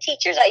student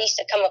teachers. I used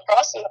to come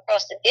across them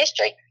across the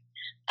district.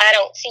 I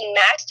don't see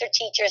master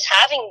teachers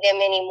having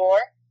them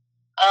anymore.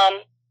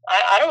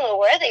 I don't know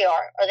where they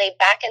are. Are they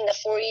back in the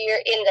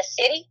 4-year in the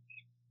city,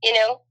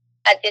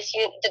 at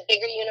the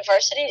bigger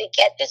university to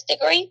get this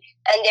degree?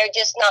 And they're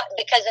just not,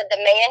 because the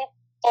demand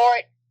for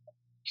it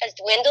has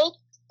dwindled,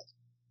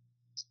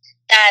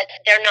 that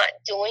they're not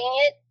doing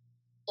it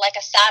like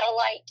a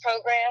satellite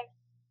program.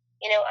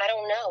 I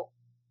don't know.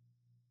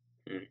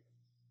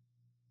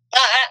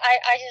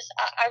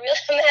 I really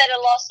am at a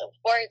loss of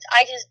words.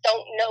 I just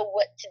don't know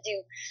what to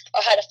do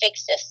or how to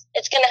fix this.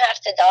 It's going to have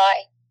to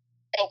die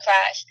and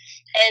crash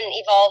and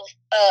evolve.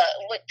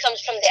 What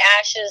comes from the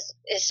ashes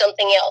is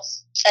something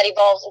else that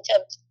evolves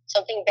into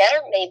something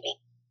better, maybe.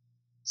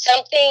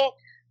 Something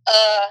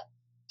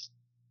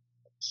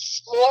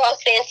more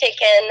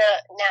authentic and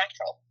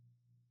natural.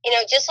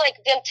 Just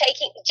like them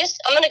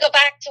I'm going to go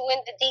back to when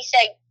the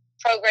DSEG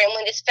program,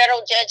 when this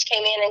federal judge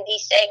came in and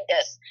DSEG'd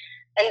us,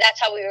 and that's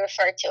how we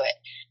refer to it.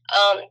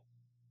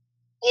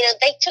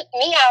 they took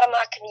me out of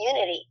my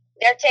community.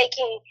 They're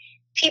taking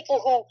people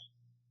who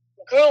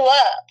grew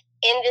up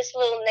in this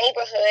little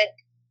neighborhood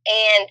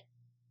and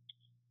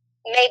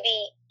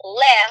maybe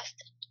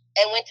left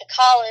and went to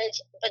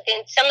college, but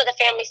then some of the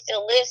family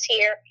still lives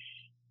here,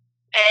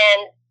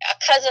 and a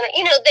cousin,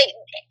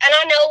 and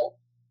I know,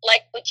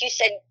 like what you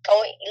said,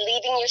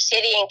 leaving your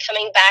city and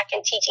coming back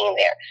and teaching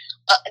there.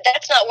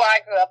 That's not where I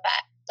grew up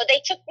at. But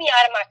they took me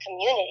out of my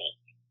community,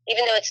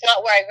 even though it's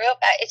not where I grew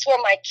up at. It's where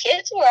my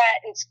kids were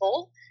at in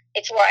school.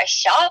 It's where I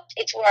shopped.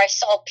 It's where I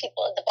saw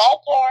people at the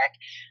ballpark,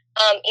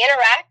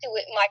 interacted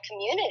with my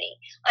community.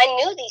 I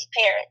knew these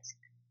parents.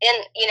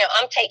 And,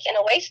 I'm taken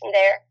away from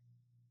there,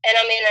 and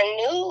I'm in a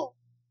new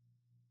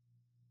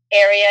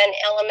area and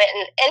element,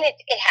 and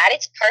it had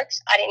its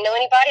perks. I didn't know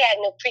anybody. I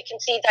had no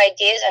preconceived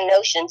ideas and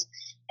notions.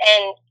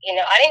 And,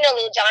 I didn't know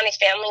little Johnny's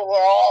family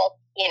were all,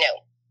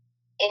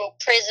 in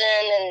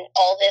prison and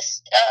all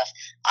this stuff.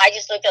 I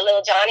just looked at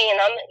little Johnny, and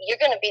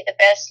you're going to be the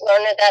best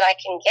learner that I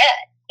can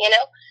get,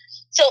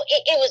 So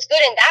it was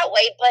good in that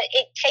way, but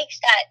it takes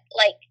that,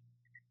 like,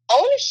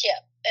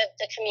 ownership of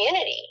the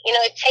community.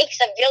 It takes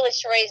a village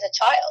to raise a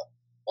child.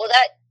 Well,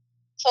 that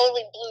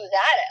totally blew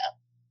that up.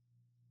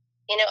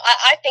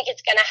 I think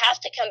it's going to have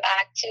to come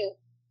back to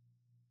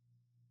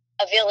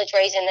a village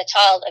raising a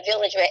child, a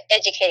village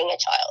educating a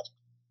child,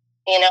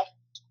 And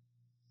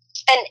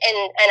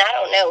I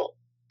don't know,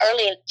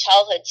 early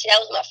childhood, see, that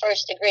was my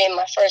first degree, and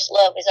my first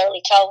love is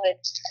early childhood.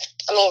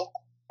 I mean,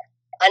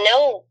 I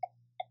know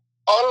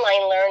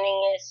online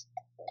learning is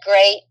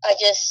great. I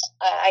guess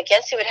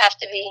it would have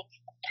to be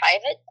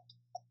private,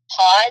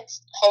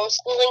 pods,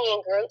 homeschooling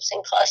in groups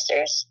and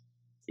clusters.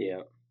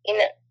 Yeah.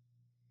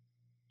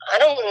 I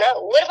don't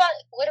know. What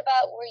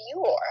about where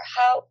you are?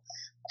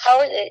 How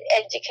are the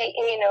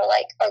educating?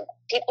 Are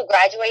people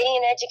graduating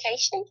in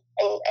education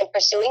and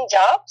pursuing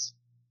jobs?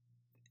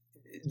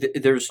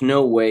 There's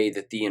no way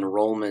that the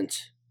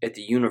enrollment at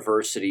the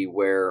university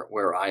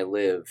where I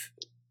live,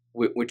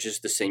 which is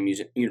the same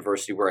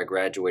university where I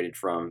graduated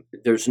from,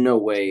 there's no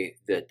way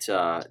that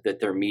that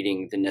they're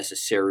meeting the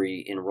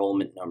necessary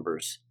enrollment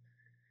numbers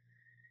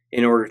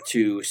in order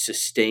to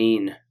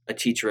sustain a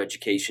teacher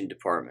education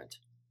department.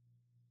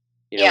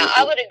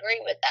 I would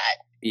agree with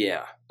that.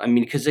 Yeah. I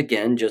mean, because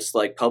again, just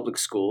like public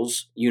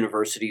schools,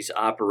 universities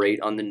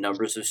operate on the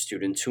numbers of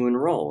students who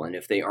enroll. And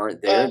if they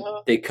aren't there,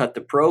 they cut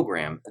the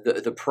program.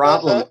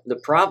 The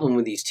problem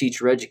with these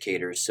teacher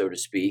educators, so to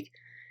speak,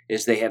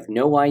 is they have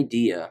no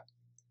idea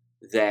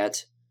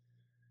that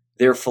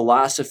their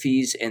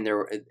philosophies and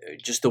their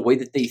just the way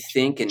that they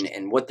think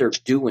and what they're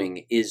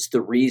doing is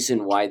the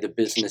reason why the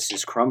business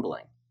is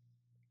crumbling.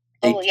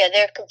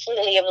 They're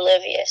completely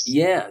oblivious.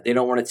 Yeah, they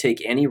don't want to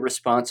take any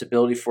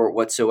responsibility for it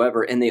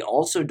whatsoever. And they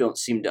also don't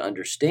seem to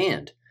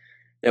understand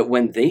that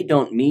when they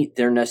don't meet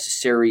their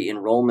necessary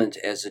enrollment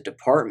as a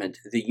department,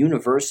 the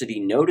university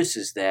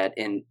notices that,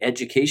 and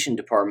education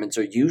departments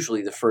are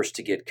usually the first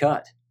to get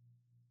cut.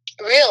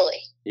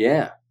 Really?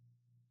 Yeah.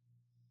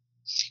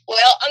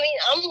 Well, I mean,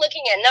 I'm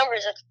looking at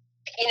numbers of,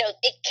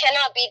 it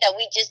cannot be that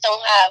we just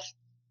don't have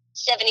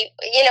 70,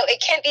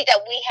 it can't be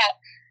that we have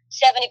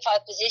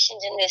 75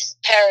 positions in this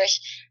parish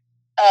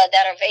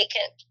that are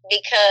vacant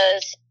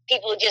because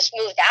people just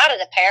moved out of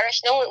the parish.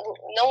 No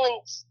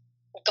one's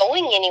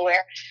going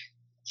anywhere.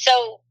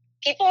 So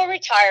people are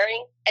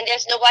retiring, and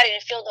there's nobody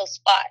to fill those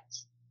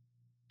spots.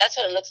 That's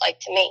what it looks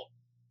like to me.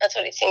 That's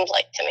what it seems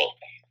like to me.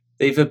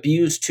 They've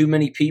abused too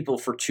many people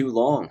for too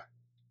long.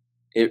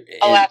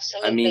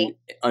 Absolutely. I mean,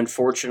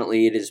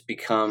 unfortunately, it has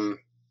become,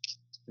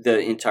 the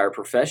entire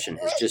profession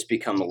has just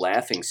become a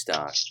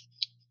laughingstock.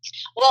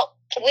 Well,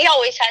 we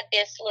always had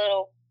this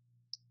little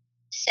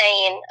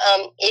saying,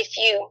 if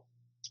you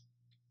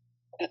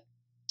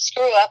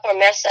screw up or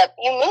mess up,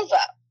 you move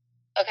up,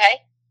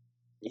 okay?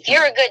 Yeah. If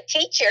you're a good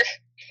teacher,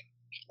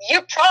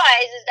 your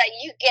prize is that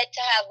you get to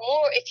have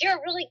more. If you're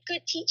a really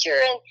good teacher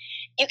and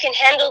you can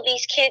handle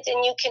these kids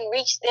and you can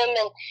reach them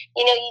and,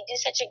 you do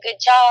such a good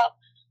job,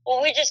 well,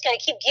 we're just going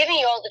to keep giving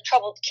you all the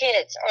troubled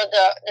kids or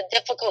the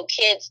difficult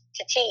kids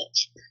to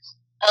teach.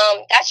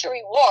 That's your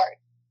reward.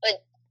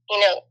 But,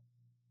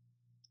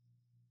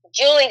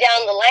 Julie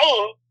down the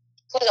lane,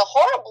 who's a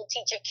horrible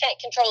teacher, can't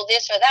control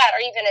this or that, or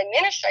even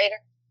administrator.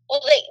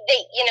 Well, they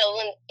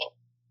when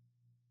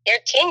they're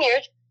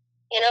tenured,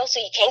 so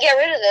you can't get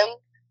rid of them.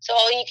 So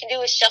all you can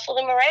do is shuffle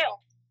them around.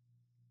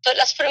 But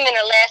let's put them in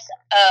a less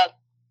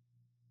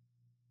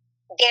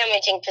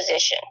damaging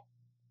position.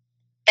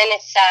 And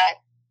it's sad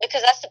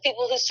because that's the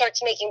people who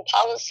starts making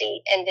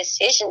policy and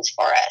decisions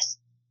for us.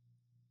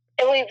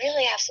 And we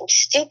really have some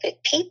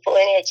stupid people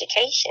in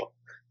education.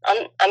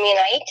 I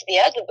hate to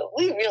be ugly, but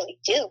we really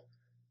do.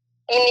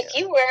 If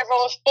you were ever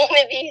on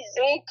one of these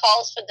Zoom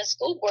calls for the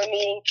school board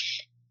meeting,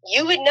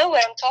 you would know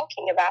what I'm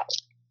talking about.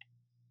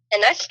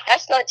 And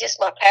that's not just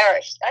my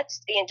parish. That's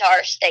the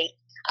entire state.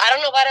 I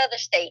don't know about other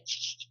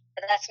states,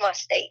 but that's my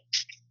state.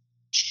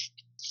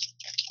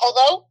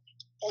 Although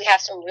we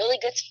have some really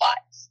good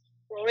spots,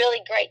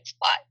 really great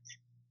spots.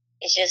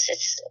 It's just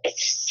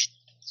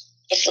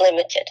it's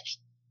limited.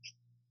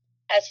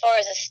 As far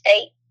as a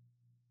state,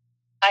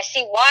 I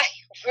see why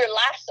we're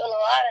last on a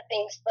lot of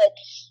things, but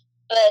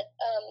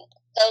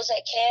those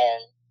that can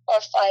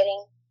are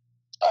fighting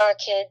for our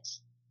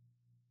kids,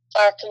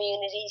 for our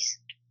communities,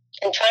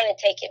 and trying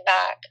to take it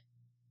back.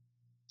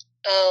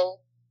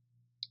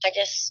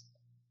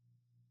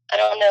 I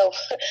don't know.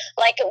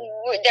 Like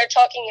they're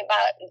talking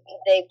about,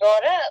 they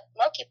brought up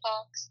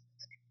monkeypox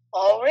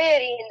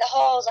already in the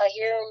halls. I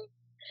hear them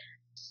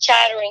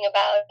chattering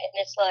about it, and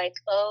it's like,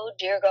 oh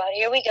dear God,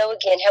 here we go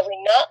again. Have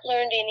we not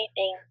learned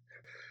anything?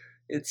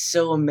 It's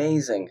so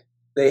amazing.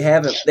 They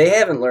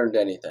haven't learned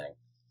anything.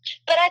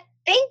 But I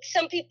think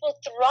some people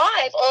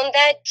thrive on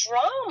that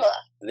drama.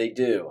 They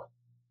do.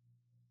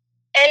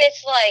 And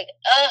it's like,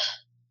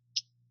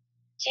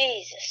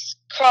 Jesus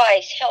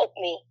Christ, help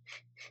me.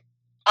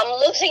 I'm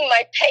losing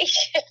my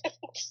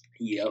patience.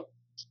 Yep.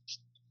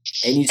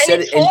 And you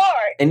said it's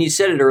hard. And you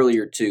said it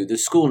earlier too. The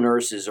school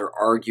nurses are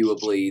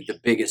arguably the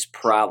biggest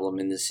problem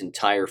in this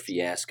entire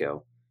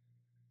fiasco.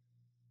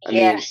 I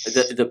mean,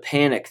 the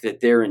panic that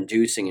they're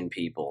inducing in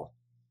people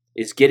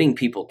is getting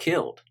people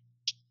killed.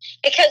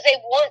 Because they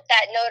want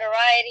that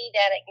notoriety,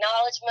 that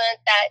acknowledgement,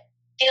 that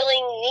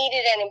feeling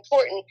needed and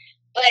important,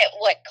 but at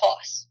what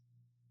cost?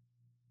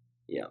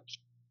 Yeah.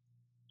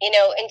 You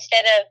know,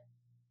 instead of,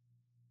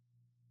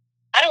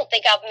 I don't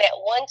think I've met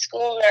one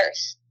school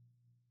nurse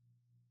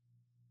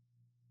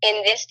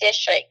in this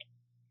district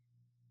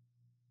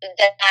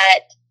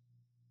that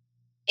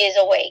is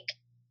awake.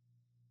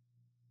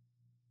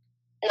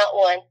 Not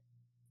one.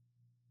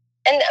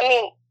 And I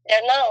mean,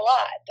 there's not a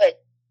lot,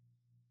 but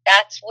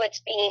that's what's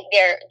being,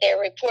 they're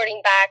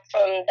reporting back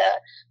from the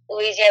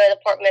Louisiana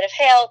Department of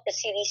Health, the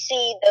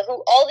CDC, the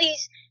WHO, all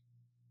these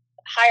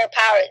higher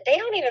powers. They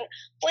don't even,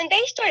 when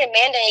they started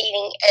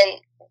mandating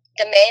and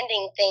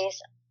demanding things,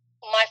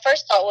 my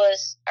first thought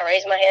was, I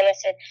raised my hand, I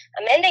said,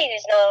 a mandate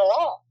is not a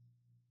law.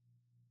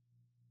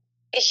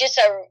 It's just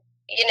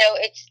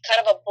it's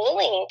kind of a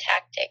bullying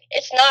tactic.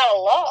 It's not a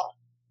law.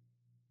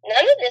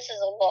 None of this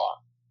is a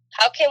law.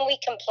 How can we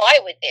comply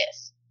with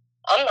this?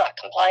 I'm not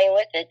complying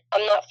with it.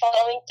 I'm not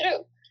following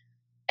through.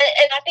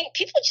 And I think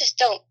people just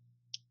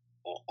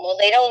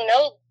they don't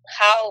know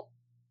how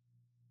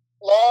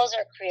laws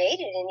are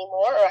created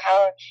anymore, or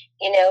how,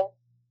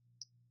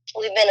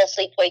 we've been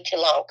asleep way too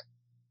long.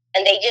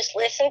 And they just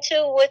listen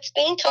to what's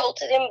being told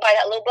to them by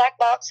that little black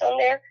box on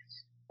their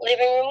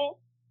living room,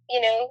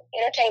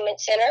 entertainment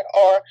center,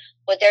 or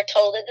what they're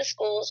told at the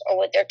schools, or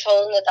what they're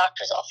told in the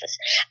doctor's office.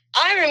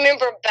 I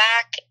remember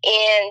back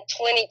in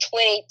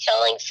 2020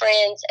 telling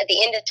friends at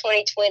the end of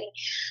 2020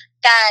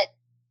 that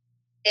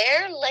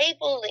they're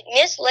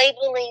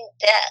mislabeling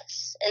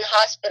deaths in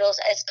hospitals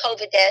as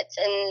COVID deaths,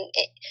 and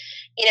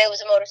it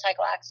was a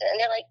motorcycle accident. And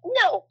they're like,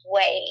 no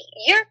way,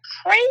 you're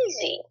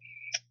crazy.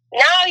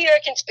 Now you're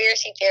a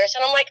conspiracy theorist.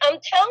 And I'm like, I'm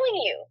telling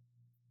you,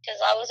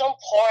 because I was on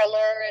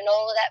Parler and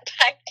all of that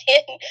back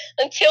then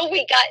until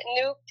we got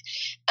nuked.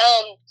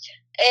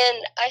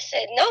 And I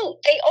said, no,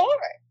 they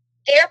are.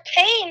 They're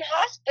paying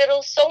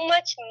hospitals so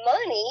much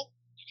money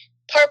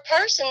per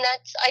person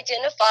that's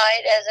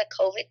identified as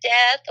a COVID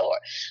death, or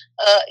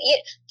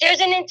there's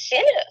an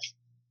incentive.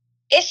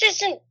 This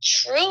isn't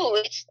true.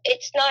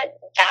 It's not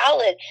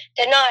valid.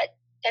 They're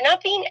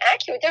not being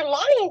accurate. They're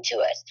lying to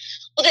us.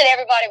 Well, then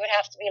everybody would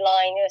have to be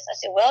lying to us. I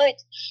said, well,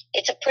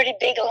 it's a pretty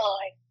big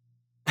lie.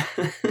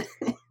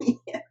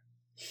 Yeah.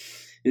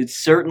 It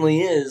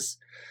certainly is.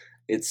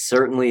 It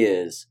certainly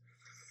is.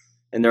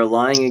 And they're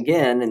lying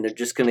again, and they're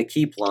just going to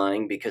keep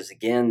lying because,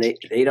 again,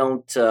 they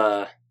don't,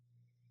 I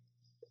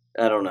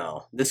don't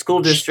know. The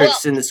school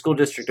districts and the school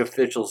district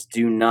officials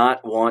do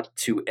not want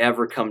to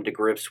ever come to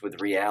grips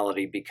with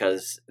reality,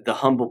 because the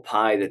humble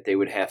pie that they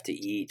would have to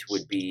eat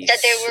would be...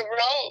 That they were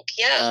wrong,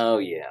 yeah. Oh,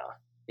 yeah.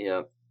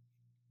 Yeah.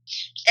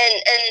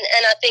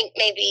 And I think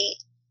maybe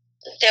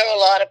there are a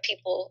lot of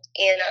people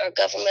in our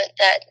government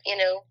that,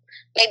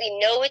 maybe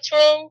know it's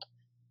wrong,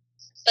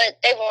 but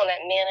they won't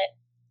admit it.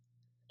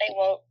 They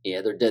won't.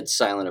 Yeah, they're dead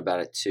silent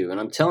about it too. And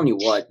I'm telling you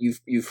what,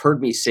 you've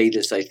heard me say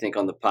this, I think,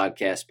 on the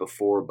podcast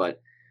before,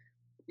 but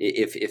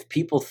if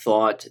people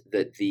thought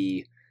that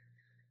the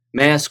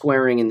mask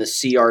wearing and the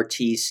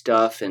CRT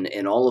stuff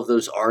and all of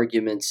those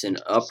arguments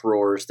and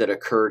uproars that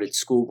occurred at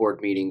school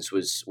board meetings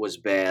was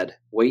bad,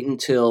 wait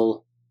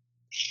until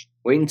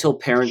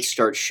parents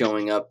start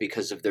showing up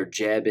because of their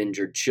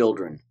jab-injured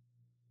children.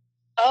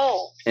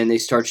 Oh. And they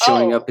start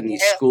showing up in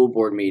these school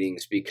board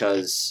meetings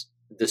because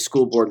the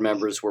school board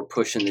members were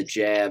pushing the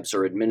jabs,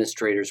 or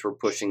administrators were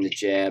pushing the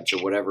jabs,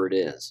 or whatever it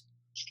is.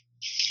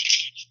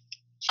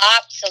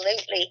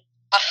 Absolutely.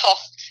 Oh,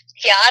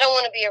 yeah, I don't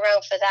want to be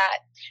around for that.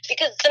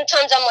 Because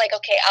sometimes I'm like,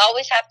 okay, I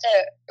always have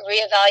to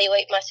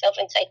reevaluate myself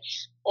and say,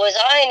 was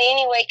I in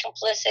any way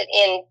complicit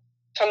in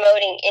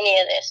promoting any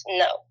of this?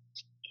 No.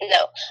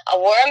 I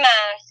wore a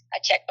mask. I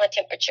checked my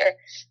temperature.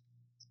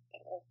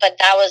 But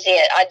that was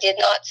it. I did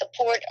not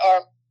support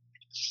or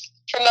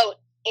promote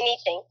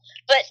anything.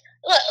 But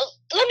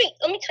let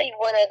me tell you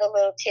one other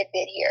little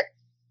tidbit here.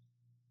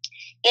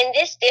 In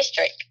this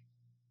district,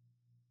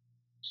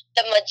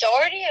 the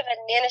majority of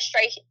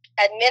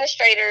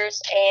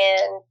administrators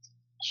and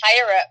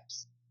higher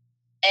ups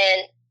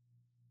And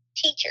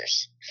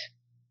teachers,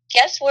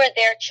 guess where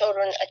their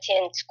children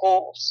attend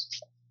schools?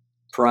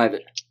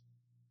 Private.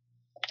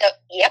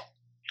 Yep.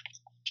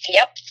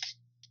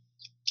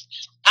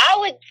 I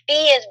would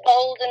be as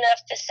bold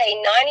enough to say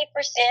 90%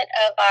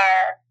 of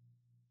our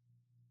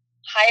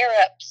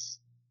higher-ups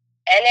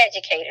and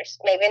educators,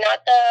 maybe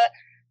not the,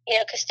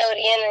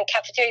 custodian and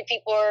cafeteria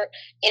people, or,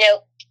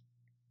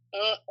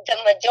 the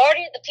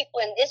majority of the people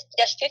in this,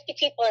 there's 50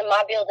 people in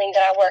my building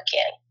that I work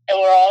in, and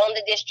we're all on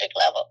the district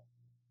level.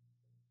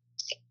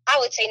 I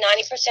would say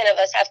 90% of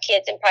us have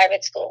kids in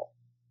private school.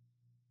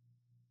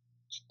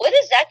 What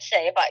does that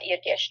say about your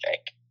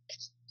district?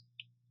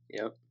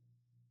 Yep.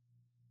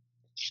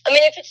 I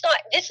mean, if it's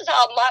not, this is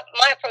how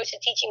my approach to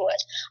teaching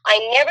was. I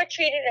never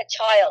treated a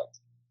child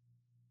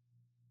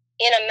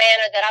in a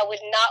manner that I would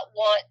not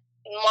want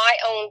my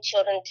own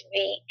children to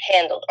be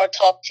handled or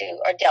talked to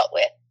or dealt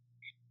with.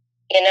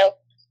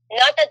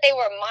 Not that they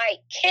were my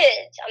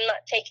kids. I'm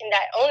not taking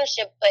that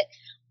ownership, but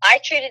I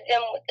treated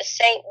them with the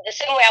same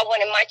way I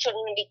wanted my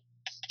children to be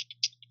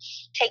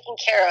taken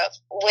care of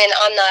when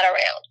I'm not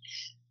around.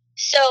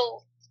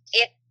 So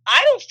if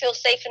I don't feel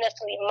safe enough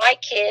to leave my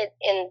kid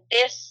in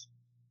this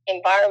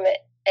environment,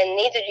 and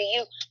neither do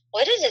you,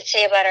 what does it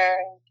say about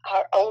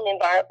our own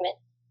environment?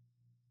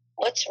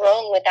 What's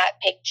wrong with that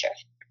picture?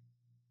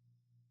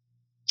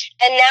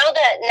 And now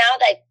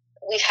that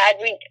we've had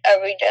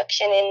a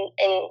reduction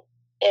in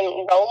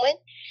enrollment,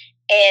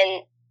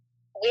 and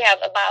we have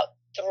about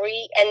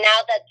 3, and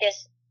now that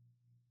this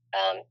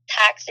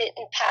tax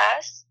didn't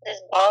pass, this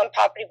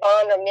property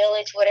bond or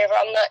millage, whatever,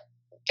 I'm not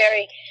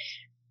very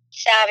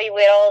savvy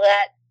with all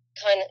that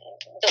kind of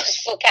those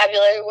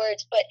vocabulary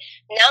words, but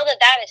now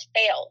that has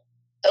failed,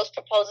 those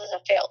proposals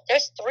have failed.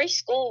 There's 3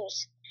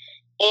 schools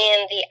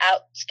in the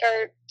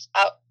outskirts,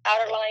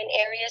 outer line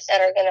areas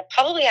that are going to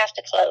probably have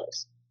to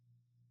close.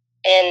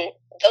 And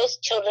those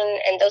children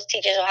and those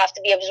teachers will have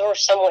to be absorbed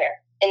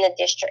somewhere in the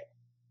district.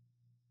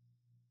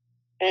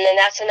 And then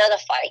that's another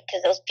fight,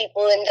 because those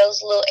people in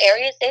those little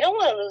areas, they don't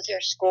want to lose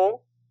their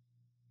school.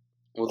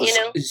 Well,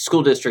 the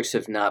school districts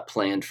have not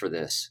planned for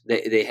this.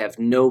 They have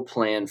no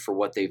plan for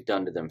what they've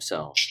done to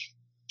themselves.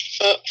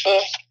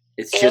 Mm-hmm.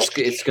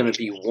 It's going to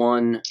be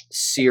one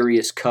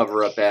serious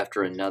cover-up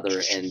after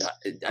another, and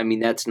I mean,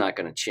 that's not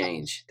going to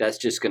change. That's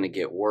just going to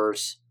get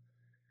worse.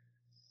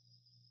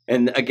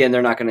 And again,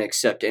 they're not going to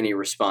accept any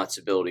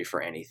responsibility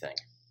for anything.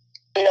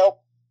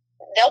 Nope.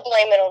 They'll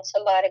blame it on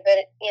somebody, but,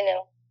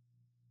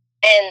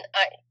 and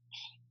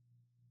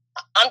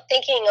I'm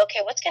thinking,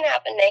 okay, what's going to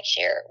happen next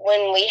year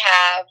when we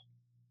have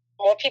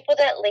more people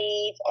that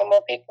leave, or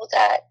more people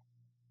that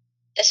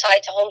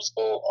decide to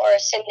homeschool or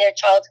send their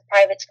child to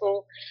private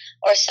school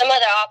or some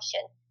other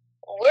option?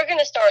 We're going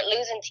to start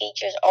losing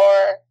teachers,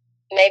 or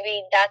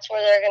maybe that's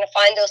where they're going to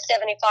find those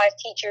 75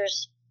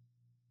 teachers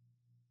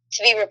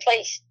to be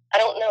replaced. I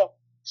don't know.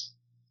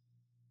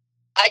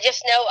 I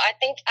just know, I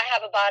think I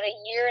have about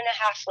 1.5 years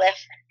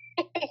left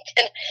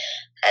and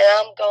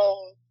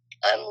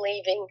I'm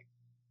leaving.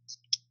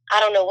 I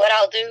don't know what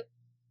I'll do,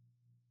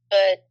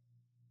 but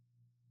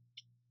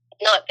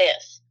not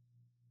this.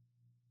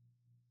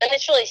 And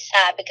it's really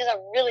sad, because I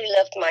really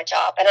loved my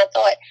job, and I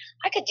thought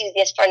I could do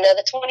this for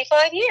another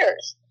 25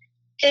 years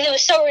because it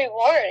was so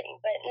rewarding.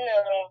 But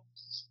no,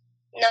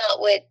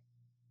 not with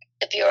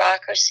the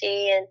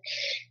bureaucracy and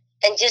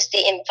just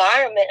the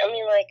environment. I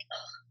mean, like,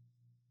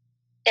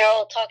 they're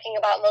all talking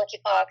about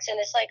monkeypox, and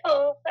it's like,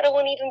 oh, I don't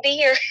want to even be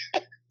here.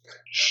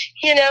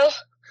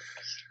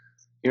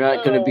 You're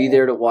not going to be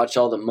there to watch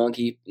all the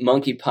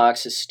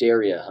monkeypox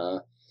hysteria,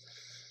 huh?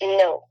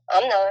 No,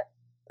 I'm not.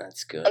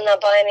 That's good. I'm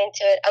not buying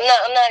into it.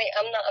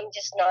 I'm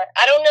just not.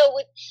 I don't know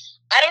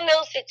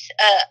if it's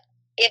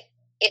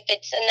if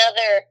it's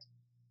another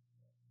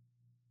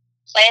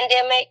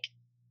pandemic,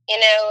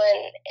 and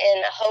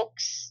a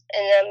hoax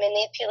and a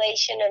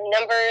manipulation of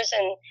numbers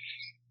and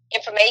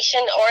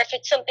information, or if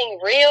it's something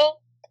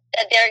real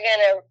that they're going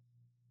to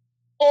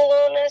pull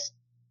on us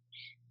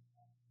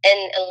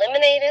and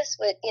eliminate us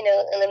with,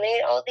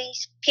 eliminate all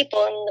these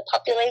people and the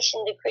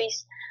population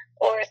decrease,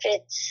 or if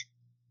it's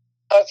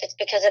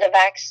because of the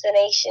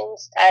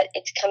vaccinations that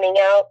it's coming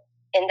out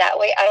in that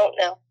way. I don't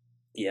know.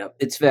 Yeah,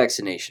 it's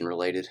vaccination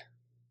related.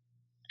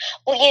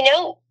 Well,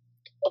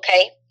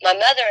 okay, my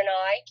mother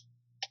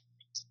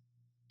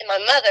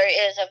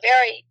is a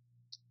very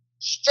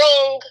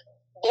strong,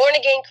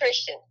 born-again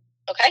Christian,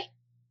 okay?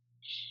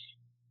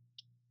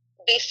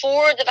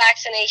 Before the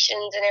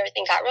vaccinations and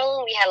everything got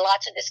rolling, we had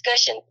lots of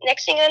discussion.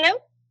 Next thing I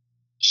know,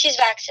 she's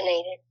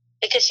vaccinated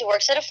because she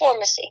works at a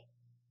pharmacy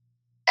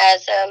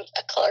as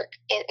a clerk.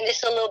 And this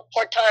is a little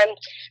part-time,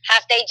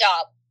 half-day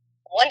job,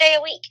 1 day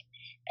a week.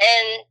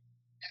 And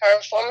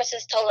her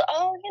pharmacist told her,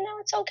 oh,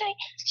 it's okay.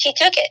 She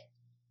took it.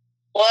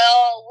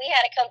 Well, we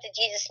had a come to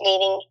Jesus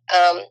meeting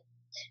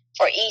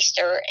for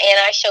Easter, and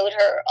I showed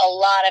her a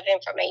lot of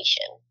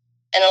information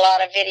and a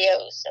lot of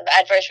videos of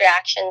adverse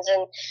reactions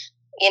and,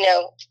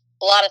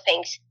 a lot of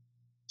things.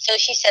 So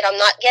she said, I'm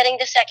not getting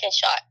the second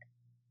shot.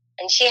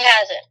 And she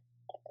hasn't.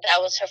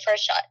 That was her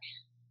first shot.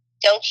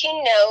 Don't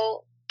you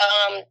know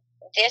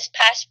this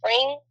past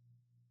spring,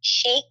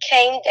 she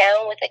came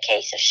down with a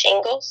case of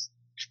shingles.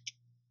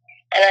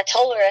 And I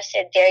told her, I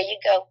said, there you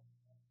go.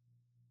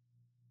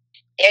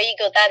 There you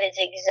go. That is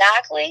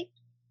exactly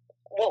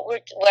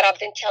what I've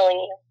been telling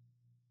you.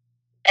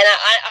 And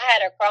I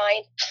had her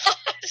crying. I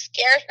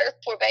scared her,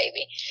 poor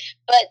baby.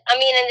 But, I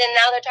mean, and then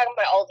now they're talking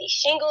about all these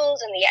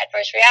shingles and the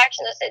adverse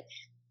reactions. I said,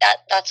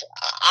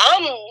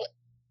 I'm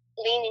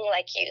leaning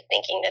like you,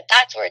 thinking that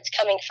that's where it's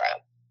coming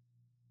from.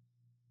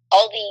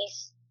 All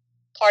these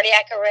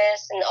cardiac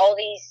arrests and all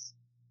these,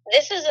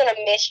 this isn't a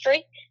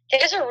mystery.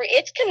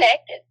 It's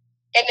connected.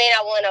 They may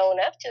not want to own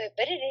up to it,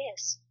 but it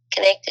is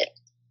connected.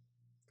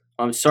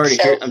 I'm sorry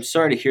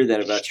to hear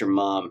that about your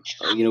mom.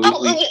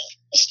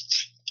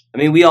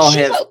 We all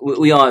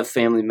have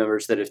family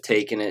members that have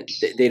taken it.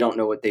 They don't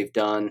know what they've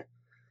done.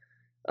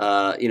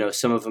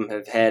 Some of them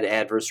have had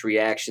adverse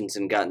reactions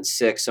and gotten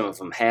sick. Some of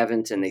them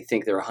haven't, and they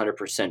think they're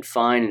 100%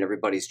 fine, and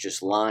everybody's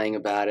just lying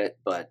about it.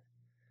 But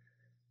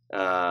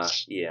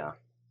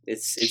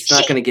it's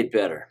not going to get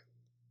better.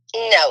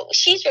 No,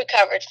 she's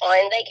recovered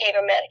fine. They gave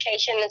her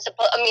medication, and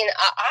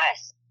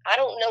I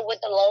don't know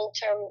what the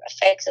long-term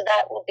effects of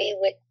that will be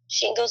with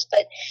shingles,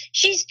 but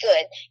she's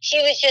good. She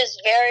was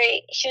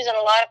in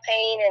a lot of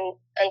pain and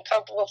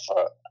uncomfortable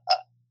for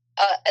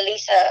at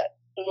least a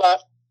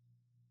month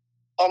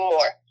or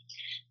more.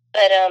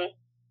 But I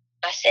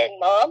said,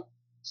 Mom,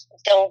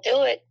 don't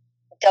do it.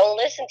 Don't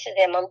listen to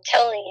them. I'm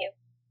telling you.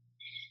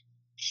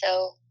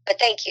 So, but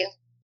thank you.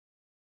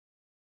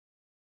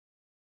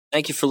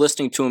 Thank you for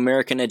listening to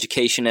American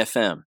Education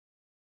FM.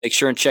 Make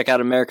sure and check out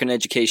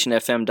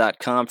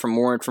AmericanEducationFM.com for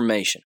more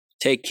information.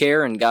 Take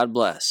care and God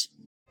bless.